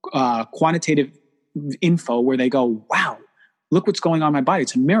quantitative info where they go, wow, look what's going on in my body.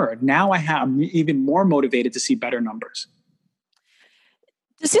 It's a mirror. Now I'm even more motivated to see better numbers.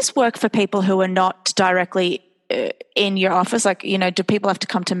 Does this work for people who are not directly in your office? Like, do people have to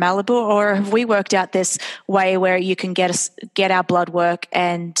come to Malibu, or have we worked out this way where you can get our blood work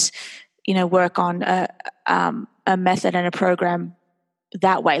and work on a method and a program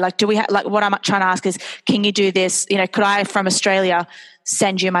that way? Like, do we what I'm trying to ask is, can you do this? Could I from Australia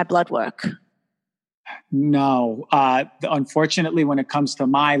send you my blood work? No. Unfortunately, when it comes to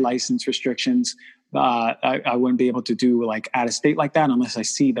my license restrictions, I wouldn't be able to do out of state like that unless I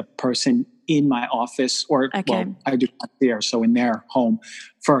see the person in my office, or well, I do there, so in their home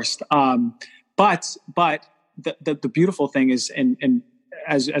first. But the beautiful thing is, and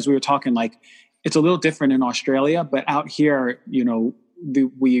as we were talking, it's a little different in Australia, but out here,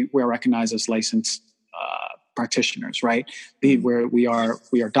 we're recognized as licensed practitioners, right? Where we are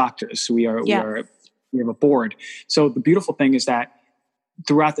doctors. We have a board. So the beautiful thing is that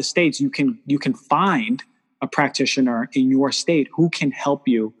throughout the states, you can find a practitioner in your state who can help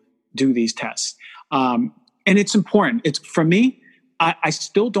you do these tests. And it's important. It's, for me, I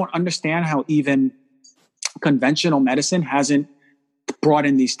still don't understand how even conventional medicine hasn't brought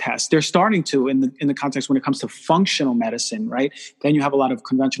in these tests. They're starting to in the context when it comes to functional medicine, right? Then you have a lot of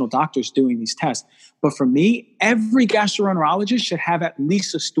conventional doctors doing these tests. But for me, every gastroenterologist should have at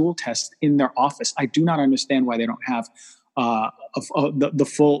least a stool test in their office. I do not understand why they don't have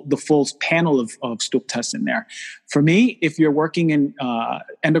the full panel of stool tests in there. For me, if you're working in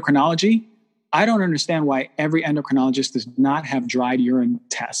endocrinology, I don't understand why every endocrinologist does not have dried urine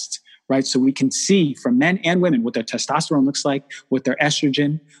tests, right? So we can see for men and women what their testosterone looks like, what their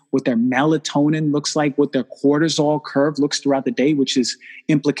estrogen, what their melatonin looks like, what their cortisol curve looks throughout the day, which is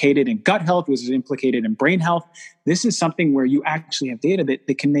implicated in gut health, which is implicated in brain health. This is something where you actually have data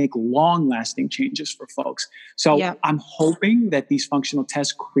that can make long-lasting changes for folks. So I'm hoping that these functional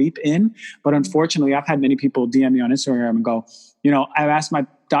tests creep in, but unfortunately, I've had many people DM me on Instagram and go, I asked my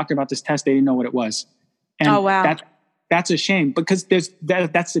doctor about this test, they didn't know what it was. And that's a shame, because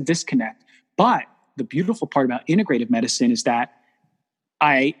that's the disconnect. But the beautiful part about integrative medicine is that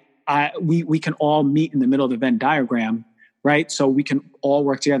we can all meet in the middle of the Venn diagram, right? So we can all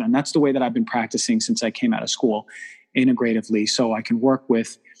work together. And that's the way that I've been practicing since I came out of school, integratively. So I can work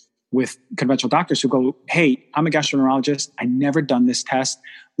with conventional doctors who go, hey, I'm a gastroenterologist. I never done this test.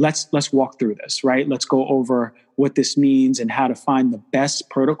 Let's walk through this, right? Let's go over what this means and how to find the best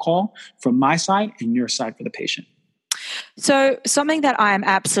protocol from my side and your side for the patient. So something that I am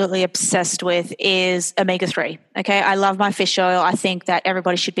absolutely obsessed with is omega-3. Okay. I love my fish oil. I think that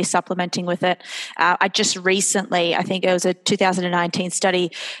everybody should be supplementing with it. I just recently, I think it was a 2019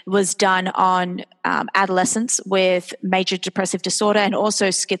 study, was done on adolescents with major depressive disorder and also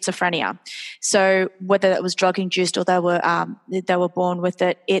schizophrenia. So whether that was drug induced or they were born with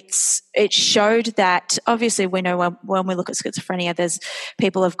it, it showed that obviously we know when we look at schizophrenia, there's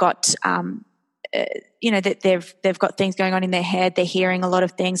people have got that they've got things going on in their head. They're hearing a lot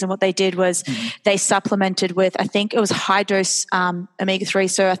of things. And what they did was they supplemented with, I think it was high dose omega-3.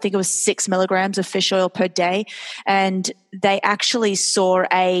 So I think it was 6 milligrams of fish oil per day. And they actually saw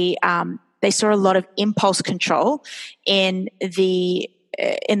a lot of impulse control in the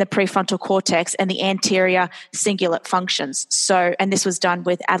prefrontal cortex and the anterior cingulate functions. So, and this was done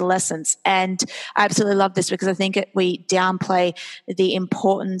with adolescents. And I absolutely love this because I think we downplay the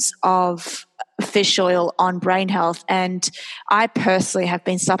importance of fish oil on brain health. And I personally have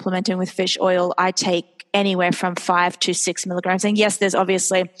been supplementing with fish oil. I take anywhere from 5 to 6 milligrams. And yes, there's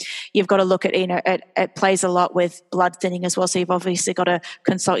obviously, you've got to look at, it plays a lot with blood thinning as well. So you've obviously got to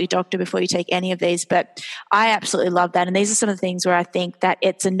consult your doctor before you take any of these. But I absolutely love that. And these are some of the things where I think that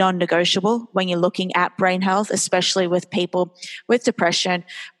it's a non-negotiable when you're looking at brain health, especially with people with depression,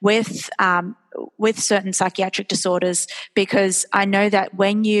 with certain psychiatric disorders, because I know that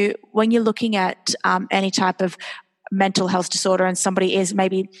when you're looking at any type of mental health disorder and somebody is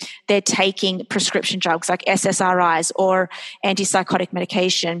maybe they're taking prescription drugs like SSRIs or antipsychotic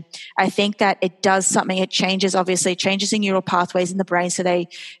medication, I think that it does something. It changes the neural pathways in the brain, so they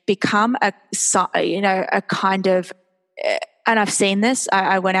become a kind of. And I've seen this.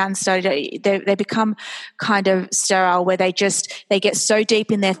 I went out and studied it. They become kind of sterile, where they get so deep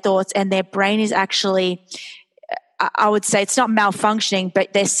in their thoughts, and their brain is actually, I would say it's not malfunctioning,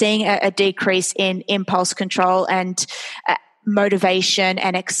 but they're seeing a decrease in impulse control and motivation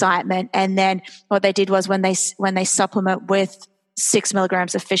and excitement. And then what they did was when they supplement with 6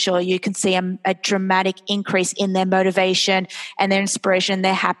 milligrams of fish oil, you can see a dramatic increase in their motivation and their inspiration,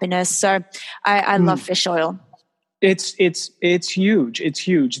 their happiness. So I love fish oil. It's huge. It's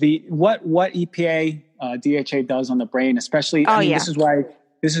huge. What EPA, DHA does on the brain, especially. This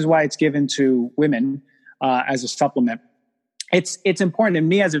is why it's given to women as a supplement. It's important. And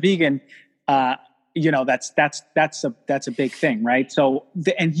me as a vegan, that's a big thing, right? So,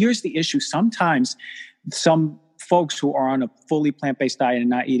 and here's the issue. Sometimes some folks who are on a fully plant-based diet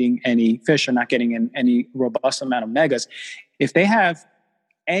and not eating any fish or not getting in any robust amount of omegas, if they have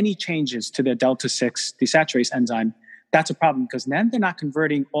any changes to their delta-6 desaturase enzyme, that's a problem, because then they're not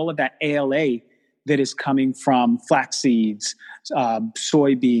converting all of that ALA that is coming from flax seeds,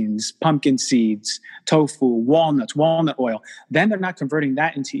 soybeans, pumpkin seeds, tofu, walnuts, walnut oil. Then they're not converting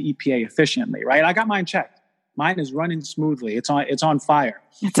that into EPA efficiently, right? I got mine checked. Mine is running smoothly. It's on fire.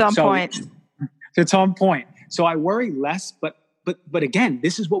 It's on point. It's on point. So I worry less, but again,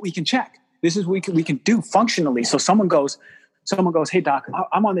 this is what we can check. This is what we can do functionally. So someone goes, hey doc,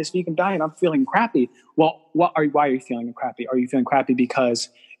 I'm on this vegan diet. I'm feeling crappy. Well, why are you feeling crappy? Are you feeling crappy because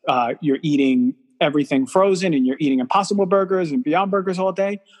you're eating everything frozen and you're eating Impossible Burgers and Beyond Burgers all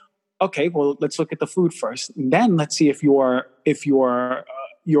day? Okay, well, let's look at the food first. And then let's see if your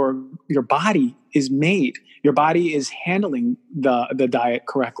body is made, your body is handling the diet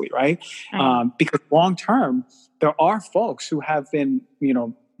correctly, right? Because long term, there are folks who have been,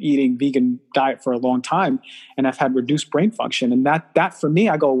 eating vegan diet for a long time and have had reduced brain function. And that for me,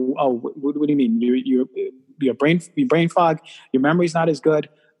 I go, oh, what do you mean? Your brain fog, your memory's not as good.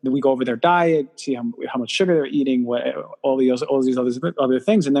 Then we go over their diet, see how much sugar they're eating, all these other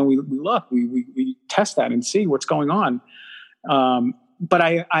things. And then we look, we test that and see what's going on. But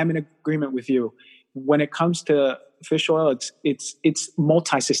I'm in agreement with you. When it comes to fish oil, it's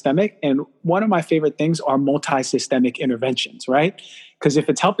multi-systemic. And one of my favorite things are multi-systemic interventions, right? Because if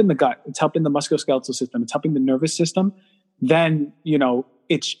it's helping the gut, it's helping the musculoskeletal system, it's helping the nervous system, then,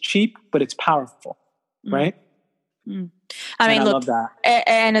 it's cheap, but it's powerful, right? Mm. I mean, I look, love that.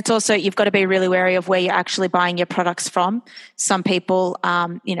 And it's also, you've got to be really wary of where you're actually buying your products from. Some people,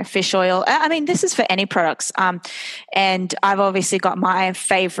 fish oil. I mean, this is for any products. And I've obviously got my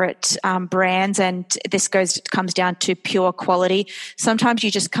favorite brands, and this comes down to pure quality. Sometimes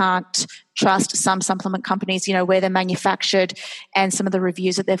you just can't trust some supplement companies, where they're manufactured and some of the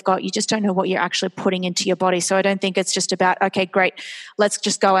reviews that they've got. You just don't know what you're actually putting into your body. So I don't think it's just about, okay, great, let's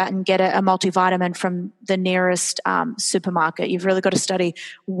just go out and get a multivitamin from the nearest supermarket. You've really got to study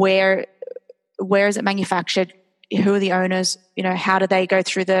where is it manufactured, who are the owners, how do they go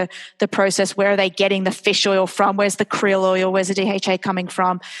through the process, where are they getting the fish oil from, where's the krill oil, where's the DHA coming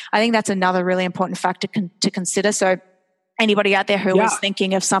from. I think that's another really important factor to consider. So anybody out there who is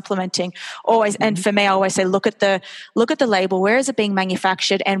thinking of supplementing, always, and for me, I always say, look at the label. Where is it being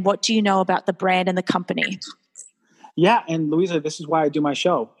manufactured, and what do you know about the brand and the company? Yeah, and Louisa, this is why I do my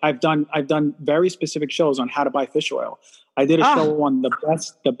show. I've done very specific shows on how to buy fish oil. I did a show on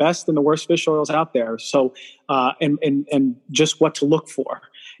the best and the worst fish oils out there. So, and just what to look for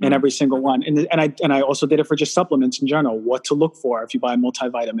in every single one. And I also did it for just supplements in general, what to look for if you buy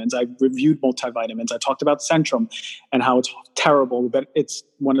multivitamins. I reviewed multivitamins. I talked about Centrum and how it's terrible, but it's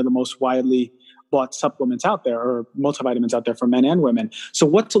one of the most widely bought supplements out there, or multivitamins out there for men and women. So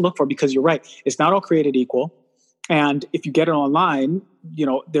what to look for, because you're right, it's not all created equal. And if you get it online,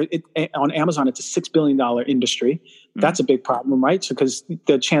 on Amazon, it's a $6 billion industry. That's a big problem, right? So, because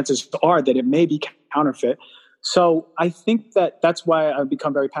the chances are that it may be counterfeit. So I think that's why I've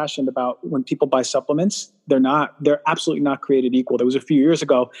become very passionate about when people buy supplements, they're absolutely not created equal. There was a few years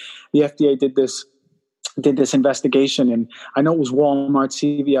ago, the FDA did this investigation, and I know it was Walmart,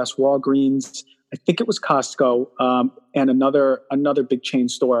 CVS, Walgreens, I think it was Costco, and another big chain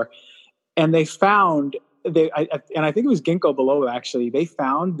store. And they found, and I think it was Ginkgo Biloba, actually, they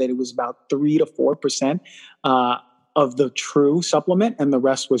found that it was about 3 to 4% of the true supplement, and the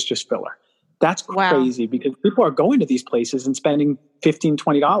rest was just filler. That's crazy, because people are going to these places and spending $15,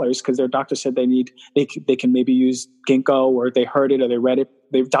 $20 because their doctor said they can maybe use Ginkgo, or they heard it, or they read it.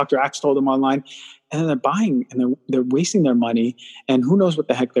 Dr. Axe told them online, and then they're buying, and they're wasting their money, and who knows what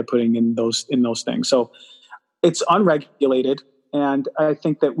the heck they're putting in those things. So it's unregulated. And I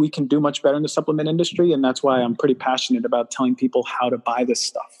think that we can do much better in the supplement industry. And that's why I'm pretty passionate about telling people how to buy this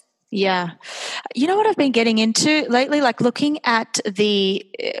stuff. Yeah. You know what I've been getting into lately? Like looking at I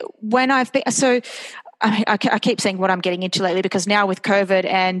keep saying what I'm getting into lately, because now with COVID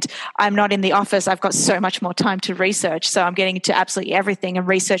and I'm not in the office, I've got so much more time to research. So I'm getting into absolutely everything and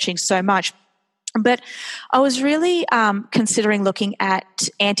researching so much. But I was really considering looking at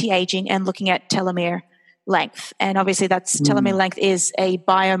anti-aging and looking at telomere length. And obviously telomere length is a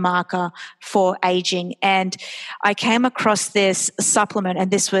biomarker for aging. And I came across this supplement, and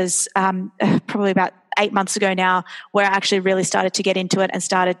this was probably about 8 months ago now, where I actually really started to get into it and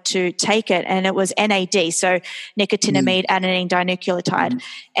started to take it. And it was NAD, so nicotinamide adenine dinucleotide.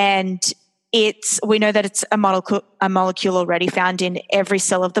 And we know that it's a molecule already found in every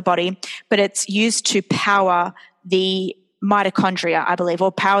cell of the body, but it's used to power the mitochondria, I believe,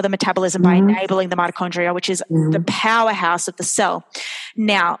 or power the metabolism by enabling the mitochondria, which is the powerhouse of the cell.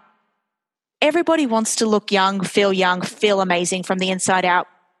 Now, everybody wants to look young, feel amazing from the inside out.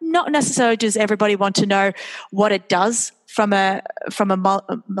 Not necessarily does everybody want to know what it does from a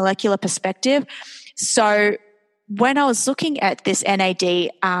molecular perspective. So when I was looking at this NAD,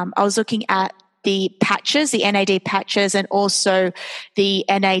 I was looking at the patches, the NAD patches, and also the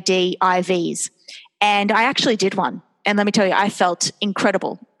NAD IVs. And I actually did one. And let me tell you, I felt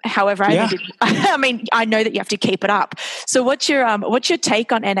incredible. However, I know that you have to keep it up. So what's your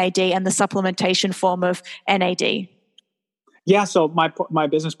take on NAD and the supplementation form of NAD? Yeah, so my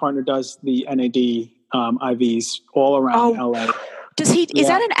business partner does the NAD IVs all around LA. Does he? Is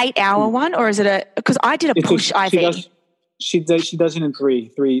that an 8-hour one, or is it because I did a push IV? She does it in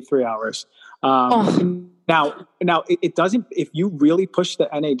three hours. Now it doesn't. If you really push the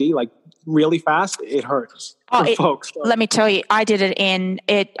NAD like really fast, it hurts folks. Let me tell you, I did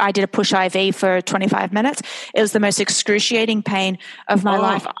I did a push IV for 25 minutes. It was the most excruciating pain of my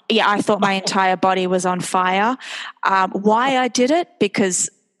life. Yeah, I thought my entire body was on fire. Why I did it? Because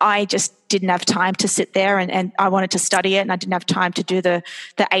I just didn't have time to sit there and I wanted to study it, and I didn't have time to do the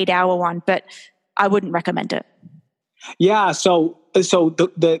 8-hour one, but I wouldn't recommend it. Yeah. So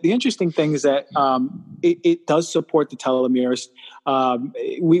the interesting thing is that it does support the telomeres.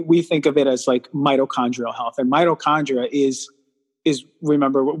 We think of it as like mitochondrial health, and mitochondria is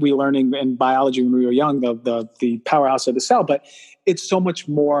remember what we learning in biology when we were young, the powerhouse of the cell, but it's so much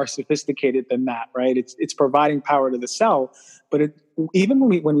more sophisticated than that, right? It's providing power to the cell, but even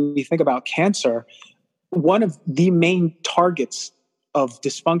when we think about cancer, one of the main targets of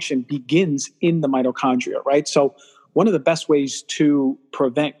dysfunction begins in the mitochondria, right? So one of the best ways to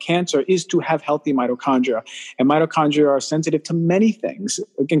prevent cancer is to have healthy mitochondria. And mitochondria are sensitive to many things,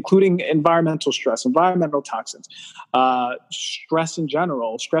 including environmental stress, environmental toxins, stress in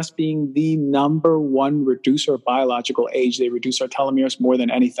general, stress being the number one reducer of biological age. They reduce our telomeres more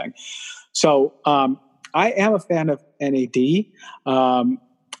than anything. So I am a fan of NAD.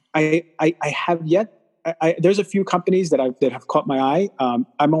 I have yet, there's a few companies that have caught my eye.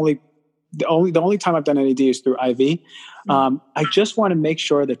 The only time I've done NAD is through IV. I just want to make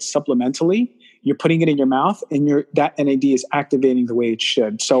sure that supplementally you're putting it in your mouth and that NAD is activating the way it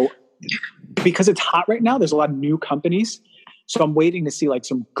should. So because it's hot right now, there's a lot of new companies. So I'm waiting to see like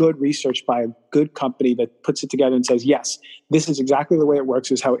some good research by a good company that puts it together and says, yes, this is exactly the way it works.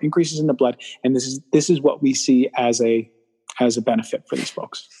 This is how it increases in the blood, and this is what we see as a benefit for these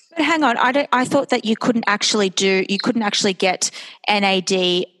folks. But hang on, I thought that you couldn't actually get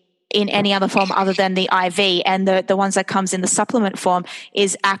NAD in any other form other than the IV, and the ones that comes in the supplement form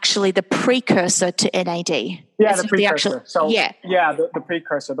is actually the precursor to NAD. Yeah, the precursor. The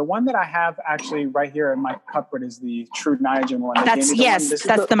precursor. The one that I have actually right here in my cupboard is the True Niagen one. That's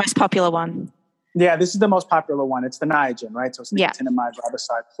the most popular one. Yeah, this is the most popular one. It's the Niagen, right? So it's nicotinamide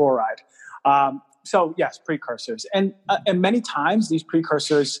riboside chloride. So yes, precursors, and many times these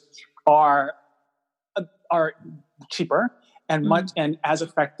precursors are cheaper and and as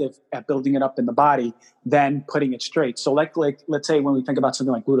effective at building it up in the body than putting it straight. So like let's say when we think about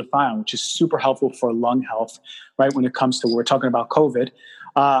something like glutathione, which is super helpful for lung health, right? When it comes to, we're talking about COVID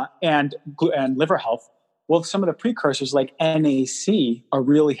and liver health. Well, some of the precursors like NAC are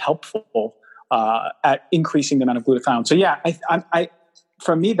really helpful at increasing the amount of glutathione. So yeah, I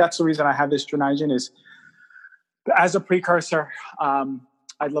for me, that's the reason I have this Niagen is as a precursor.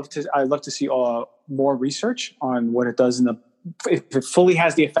 I'd love to see more research on what it does if it fully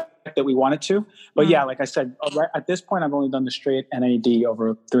has the effect that we want it to. But yeah, like I said, right at this point, I've only done the straight NAD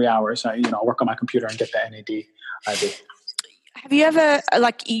over 3 hours. I'll work on my computer and get the NAD IV. Have you ever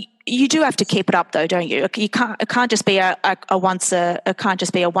you do have to keep it up though, don't you? It can't just be it can't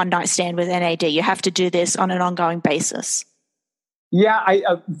just be a one night stand with NAD. You have to do this on an ongoing basis. Yeah,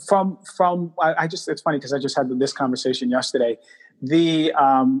 it's funny because I just had this conversation yesterday. When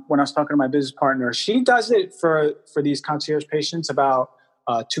I was talking to my business partner, she does it for these concierge patients about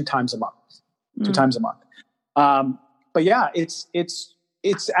 2 times a month. 2 times a month. But yeah, it's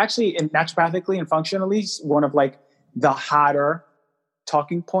actually naturopathically and functionally one of like the hotter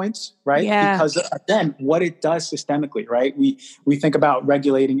talking points, right? Yeah. Because again, what it does systemically, right? We think about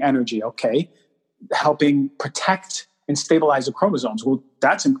regulating energy, okay, helping protect and stabilize the chromosomes. Well,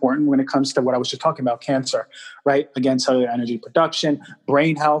 that's important when it comes to what I was just talking about, cancer, right? Again, cellular energy production,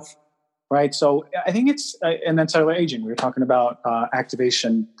 brain health, right? So I think and then cellular aging. We were talking about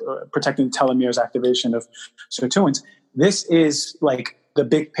activation, protecting telomeres, activation of sirtuins. This is like the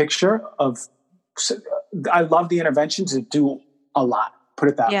big picture I love the interventions that do a lot, put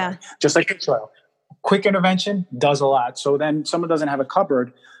it that way. Just like fish oil. Quick intervention does a lot. So then someone doesn't have a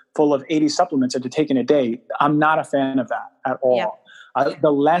cupboard full of 80 supplements that to take in a day. I'm not a fan of that at all. Yeah.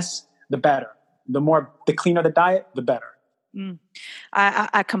 The less, the better. The cleaner the diet, the better.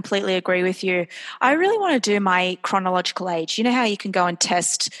 I completely agree with you. I really want to do my chronological age. You know how you can go and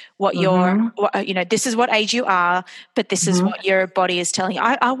test what this is what age you are, but this is what your body is telling you.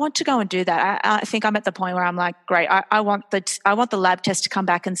 I want to go and do that. I think I'm at the point where I'm like, great. I want the lab test to come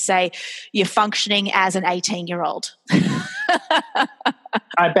back and say you're functioning as an 18-year-old.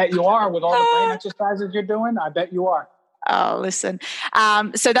 I bet you are with all the brain exercises you're doing. I bet you are. Oh, listen.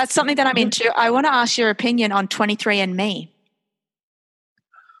 So that's something that I'm into. I want to ask your opinion on 23andMe.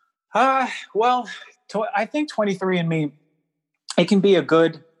 Well, I think 23andMe, it can be a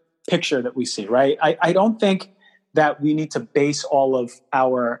good picture that we see, right? I don't think that we need to base all of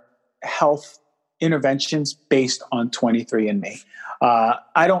our health interventions based on 23andMe.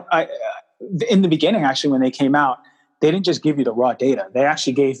 In the beginning, actually, when they came out, they didn't just give you the raw data. They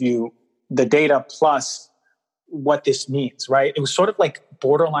actually gave you the data plus what this means, right? It was sort of like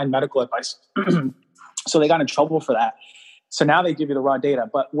borderline medical advice. So they got in trouble for that. So now they give you the raw data.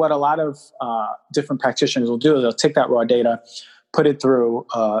 But what a lot of different practitioners will do is they'll take that raw data, put it through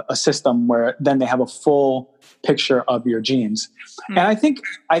a system where then they have a full picture of your genes. And I think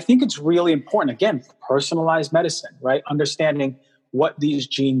it's really important, again, personalized medicine, right? Understanding what these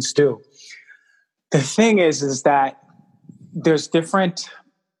genes do. The thing is that there's different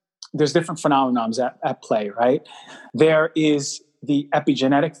phenomenons at play, right? There is the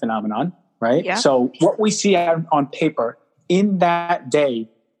epigenetic phenomenon, right? Yeah. So what we see on paper in that day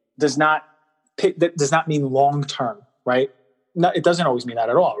does not mean long term, right? No, it doesn't always mean that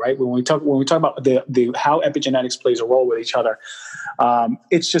at all, right? When we talk about the how epigenetics plays a role with each other,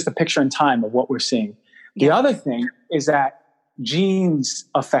 it's just a picture in time of what we're seeing. The other thing is that genes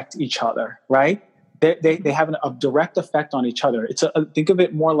affect each other, right? They have a direct effect on each other. Think of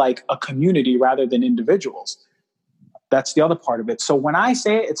it more like a community rather than individuals. That's the other part of it. So when I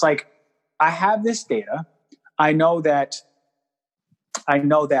say it, it's like I have this data. I know that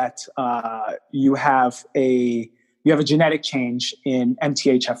you have a genetic change in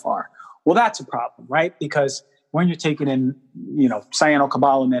MTHFR. Well, that's a problem, right? Because when you're taking in,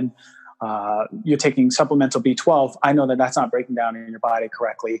 cyanocobalamin, you're taking supplemental B12. I know that that's not breaking down in your body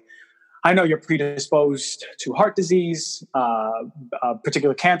correctly. I know you're predisposed to heart disease,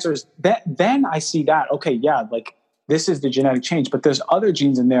 particular cancers. Then I see that, okay, yeah, like this is the genetic change, but there's other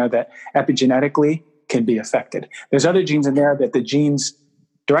genes in there that epigenetically can be affected. There's other genes in there that the genes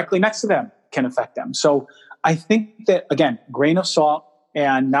directly next to them can affect them. So I think that, again, grain of salt,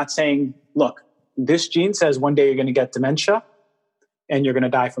 and not saying, look, this gene says one day you're going to get dementia and you're going to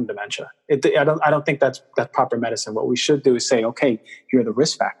die from dementia. I don't think that's proper medicine. What we should do is say, okay, here are the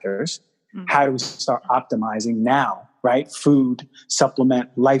risk factors. Mm-hmm. How do we start optimizing now, right? Food, supplement,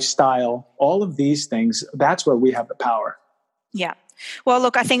 lifestyle, all of these things, that's where we have the power. Yeah. Well,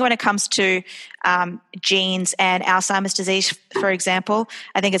 look, I think when it comes to genes and Alzheimer's disease, for example,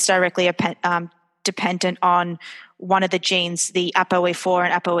 I think it's directly dependent on one of the genes, the ApoE4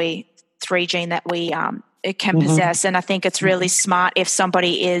 and ApoE3 gene that we it can possess. And I think it's really smart if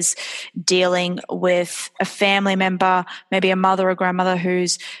somebody is dealing with a family member, maybe a mother or grandmother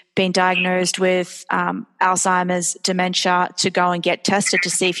who's been diagnosed with Alzheimer's, dementia, to go and get tested to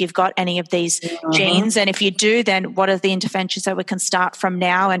see if you've got any of these genes. And if you do, then what are the interventions that we can start from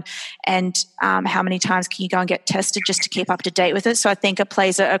now, and how many times can you go and get tested just to keep up to date with it? So I think it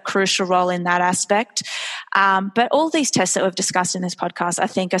plays a crucial role in that aspect. But all these tests that we've discussed in this podcast, I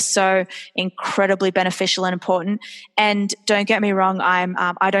think, are so incredibly beneficial and important. And don't get me wrong,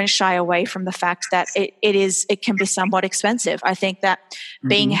 I don't shy away from the fact that it can be somewhat expensive. I think that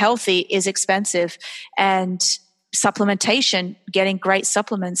being healthy is expensive, and supplementation, getting great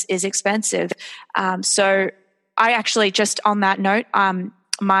supplements, is expensive. So I actually, just on that note,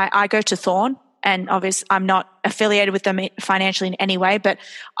 I go to Thorne, and obviously I'm not affiliated with them financially in any way, but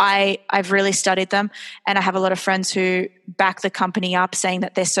I've really studied them, and I have a lot of friends who back the company up, saying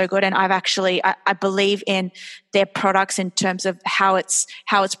that they're so good. And I believe in their products in terms of how it's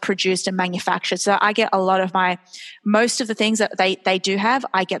produced and manufactured. So I get a lot of most of the things that they do have,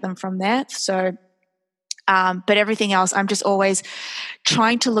 I get them from there. So but everything else, I'm just always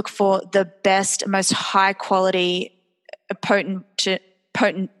trying to look for the best, most high quality,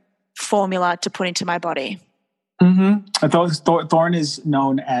 potent formula to put into my body. Thorne is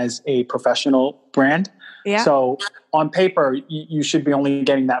known as a professional brand. Yeah. So on paper, you should be only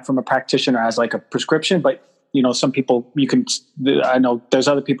getting that from a practitioner as like a prescription. But some people I know there's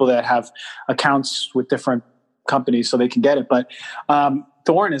other people that have accounts with different companies, so they can get it. But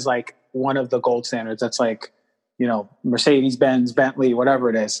Thorne is like one of the gold standards. That's like, Mercedes-Benz, Bentley, whatever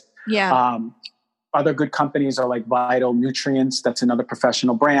it is. Yeah. Other good companies are like Vital Nutrients. That's another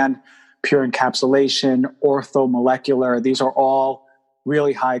professional brand. Pure Encapsulation, Orthomolecular. These are all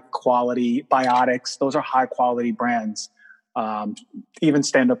really high quality. Biotics. Those are high quality brands. Even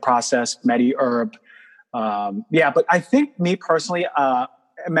Standard Process, MediHerb. But I think, me personally,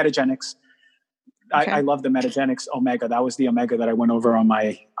 Metagenics. Okay. I love the Metagenics Omega. That was the Omega that I went over on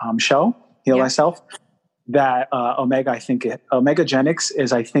my show, Heal Thyself. That Omega, I think Omegagenics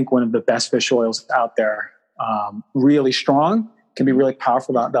is, I think, one of the best fish oils out there. Really strong, can be really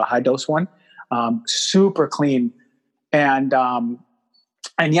powerful. The high dose one, super clean, and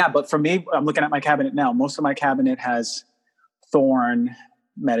yeah. But for me, I'm looking at my cabinet now. Most of my cabinet has Thorne,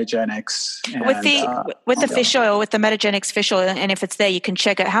 Metagenics, and, with the fish oil, with the Metagenics fish oil, and if it's there, you can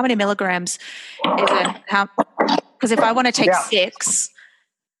check it. How many milligrams is it? Because if I want to take 6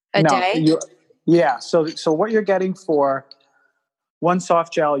 a day. Yeah. So what you're getting for one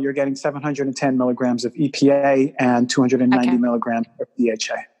soft gel, you're getting 710 milligrams of EPA and 290 milligrams of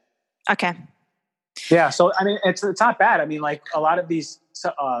DHA. Okay. Yeah. So, I mean, it's not bad. I mean, like a lot of these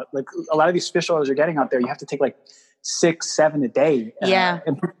fish oils you're getting out there, you have to take like 6, 7 a day. Yeah.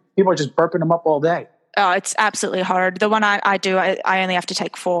 And people are just burping them up all day. Oh, it's absolutely horrid. The one I do, I only have to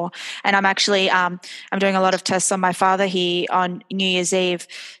take 4. And I'm actually, I'm doing a lot of tests on my father. He, on New Year's Eve,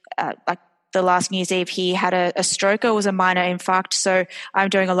 like the last New Year's Eve, he had a stroke. It was a minor infarct. So I'm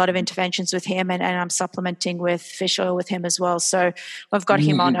doing a lot of interventions with him, and I'm supplementing with fish oil with him as well. So I've got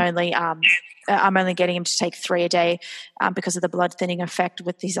him on only, I'm only getting him to take 3 a day because of the blood thinning effect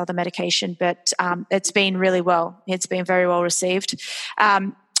with his other medication. But it's been really well. It's been very well received.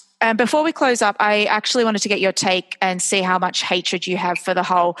 And before we close up, I actually wanted to get your take and see how much hatred you have for the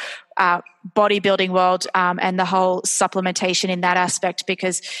whole bodybuilding world and the whole supplementation in that aspect,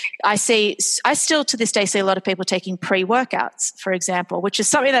 because I still to this day see a lot of people taking pre-workouts, for example, which is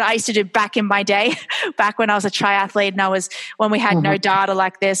something that I used to do back in my day, back when I was a triathlete and when we had no data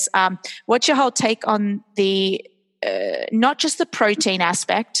like this. What's your whole take on the not just the protein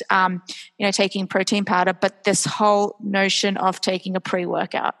aspect, taking protein powder, but this whole notion of taking a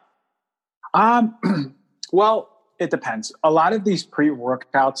pre-workout? Well, it depends. A lot of these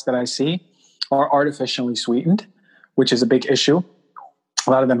pre-workouts that I see are artificially sweetened, which is a big issue.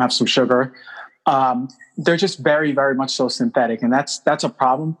 A lot of them have some sugar. They're just very, very much so synthetic. And that's a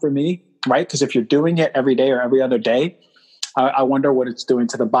problem for me, right? Because if you're doing it every day or every other day, I wonder what it's doing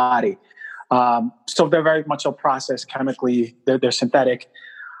to the body. So they're very much so processed chemically. They're synthetic.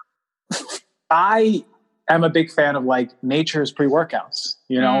 I am a big fan of like nature's pre-workouts,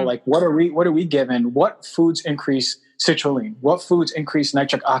 like what are we given? What foods increase citrulline? What foods increase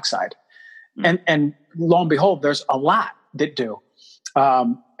nitric oxide? And lo and behold, there's a lot that do.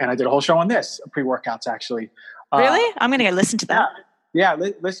 And I did a whole show on this, pre-workouts actually. Really? I'm going to go listen to that. Yeah,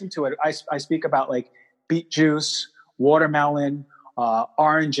 listen to it. I speak about like beet juice, watermelon,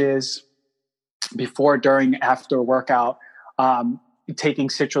 oranges, before, during, after workout. Taking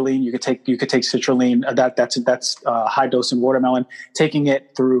citrulline, you could take citrulline. That's high dose in watermelon. Taking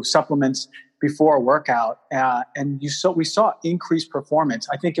it through supplements before a workout, and we saw increased performance.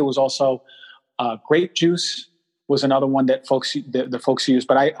 I think it was also grape juice was another one that the folks use.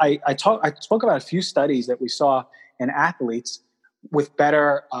 But I spoke about a few studies that we saw in athletes with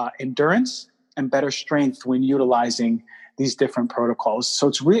better endurance and better strength when utilizing these different protocols. So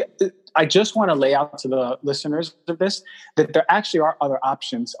it's I just want to lay out to the listeners of this that there actually are other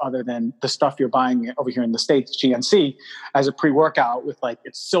options other than the stuff you're buying over here in the States, GNC, as a pre-workout with like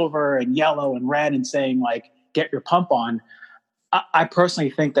it's silver and yellow and red and saying like, get your pump on. I personally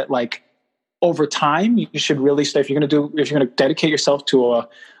think that like over time, you should really stay, if you're going to dedicate yourself to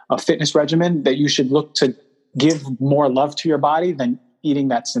a fitness regimen, that you should look to give more love to your body than eating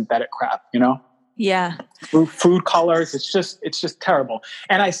that synthetic crap, Yeah. Food colors. It's just terrible.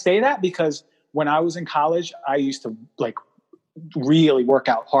 And I say that because when I was in college, I used to like really work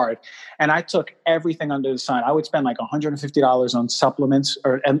out hard, and I took everything under the sun. I would spend like $150 on supplements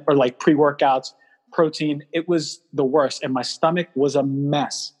or like pre-workouts, protein. It was the worst. And my stomach was a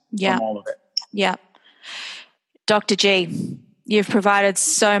mess from all of it. Yeah. Dr. G, you've provided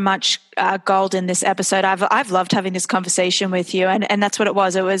so much gold in this episode. I've loved having this conversation with you, and that's what it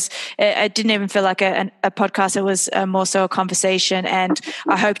was. It didn't even feel like a podcast. It was more so a conversation, and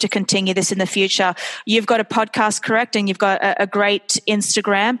I hope to continue this in the future. You've got a podcast, correct? And you've got a great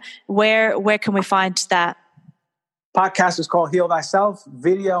Instagram. Where can we find that? Podcast is called Heal Thyself,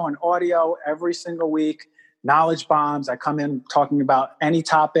 video and audio every single week. Knowledge bombs. I come in talking about any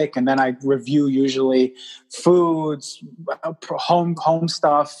topic, and then I review usually foods, home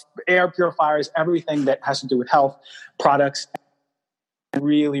stuff, air purifiers, everything that has to do with health products.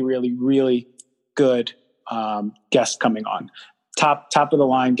 Really, really, really good guests coming on. Top of the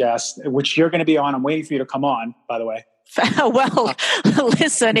line guests, which you're going to be on. I'm waiting for you to come on, by the way. Well,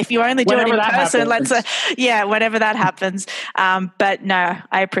 listen, if you only do it in person, whenever that happens. But no,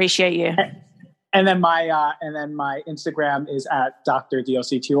 I appreciate you. And then my Instagram is at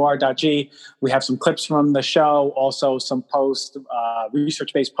drdoctor.g. We have some clips from the show, also some posts,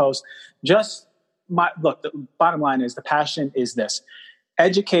 research-based posts. The bottom line is the passion is this: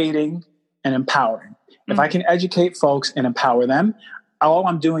 educating and empowering. If I can educate folks and empower them, all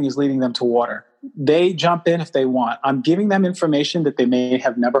I'm doing is leading them to water. They jump in if they want. I'm giving them information that they may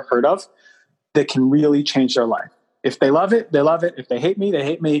have never heard of that can really change their life. If they love it, they love it. If they hate me, they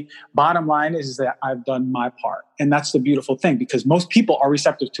hate me. Bottom line is that I've done my part. And that's the beautiful thing, because most people are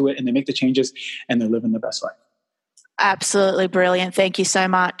receptive to it and they make the changes and they're living the best life. Absolutely brilliant. Thank you so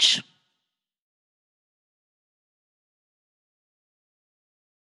much.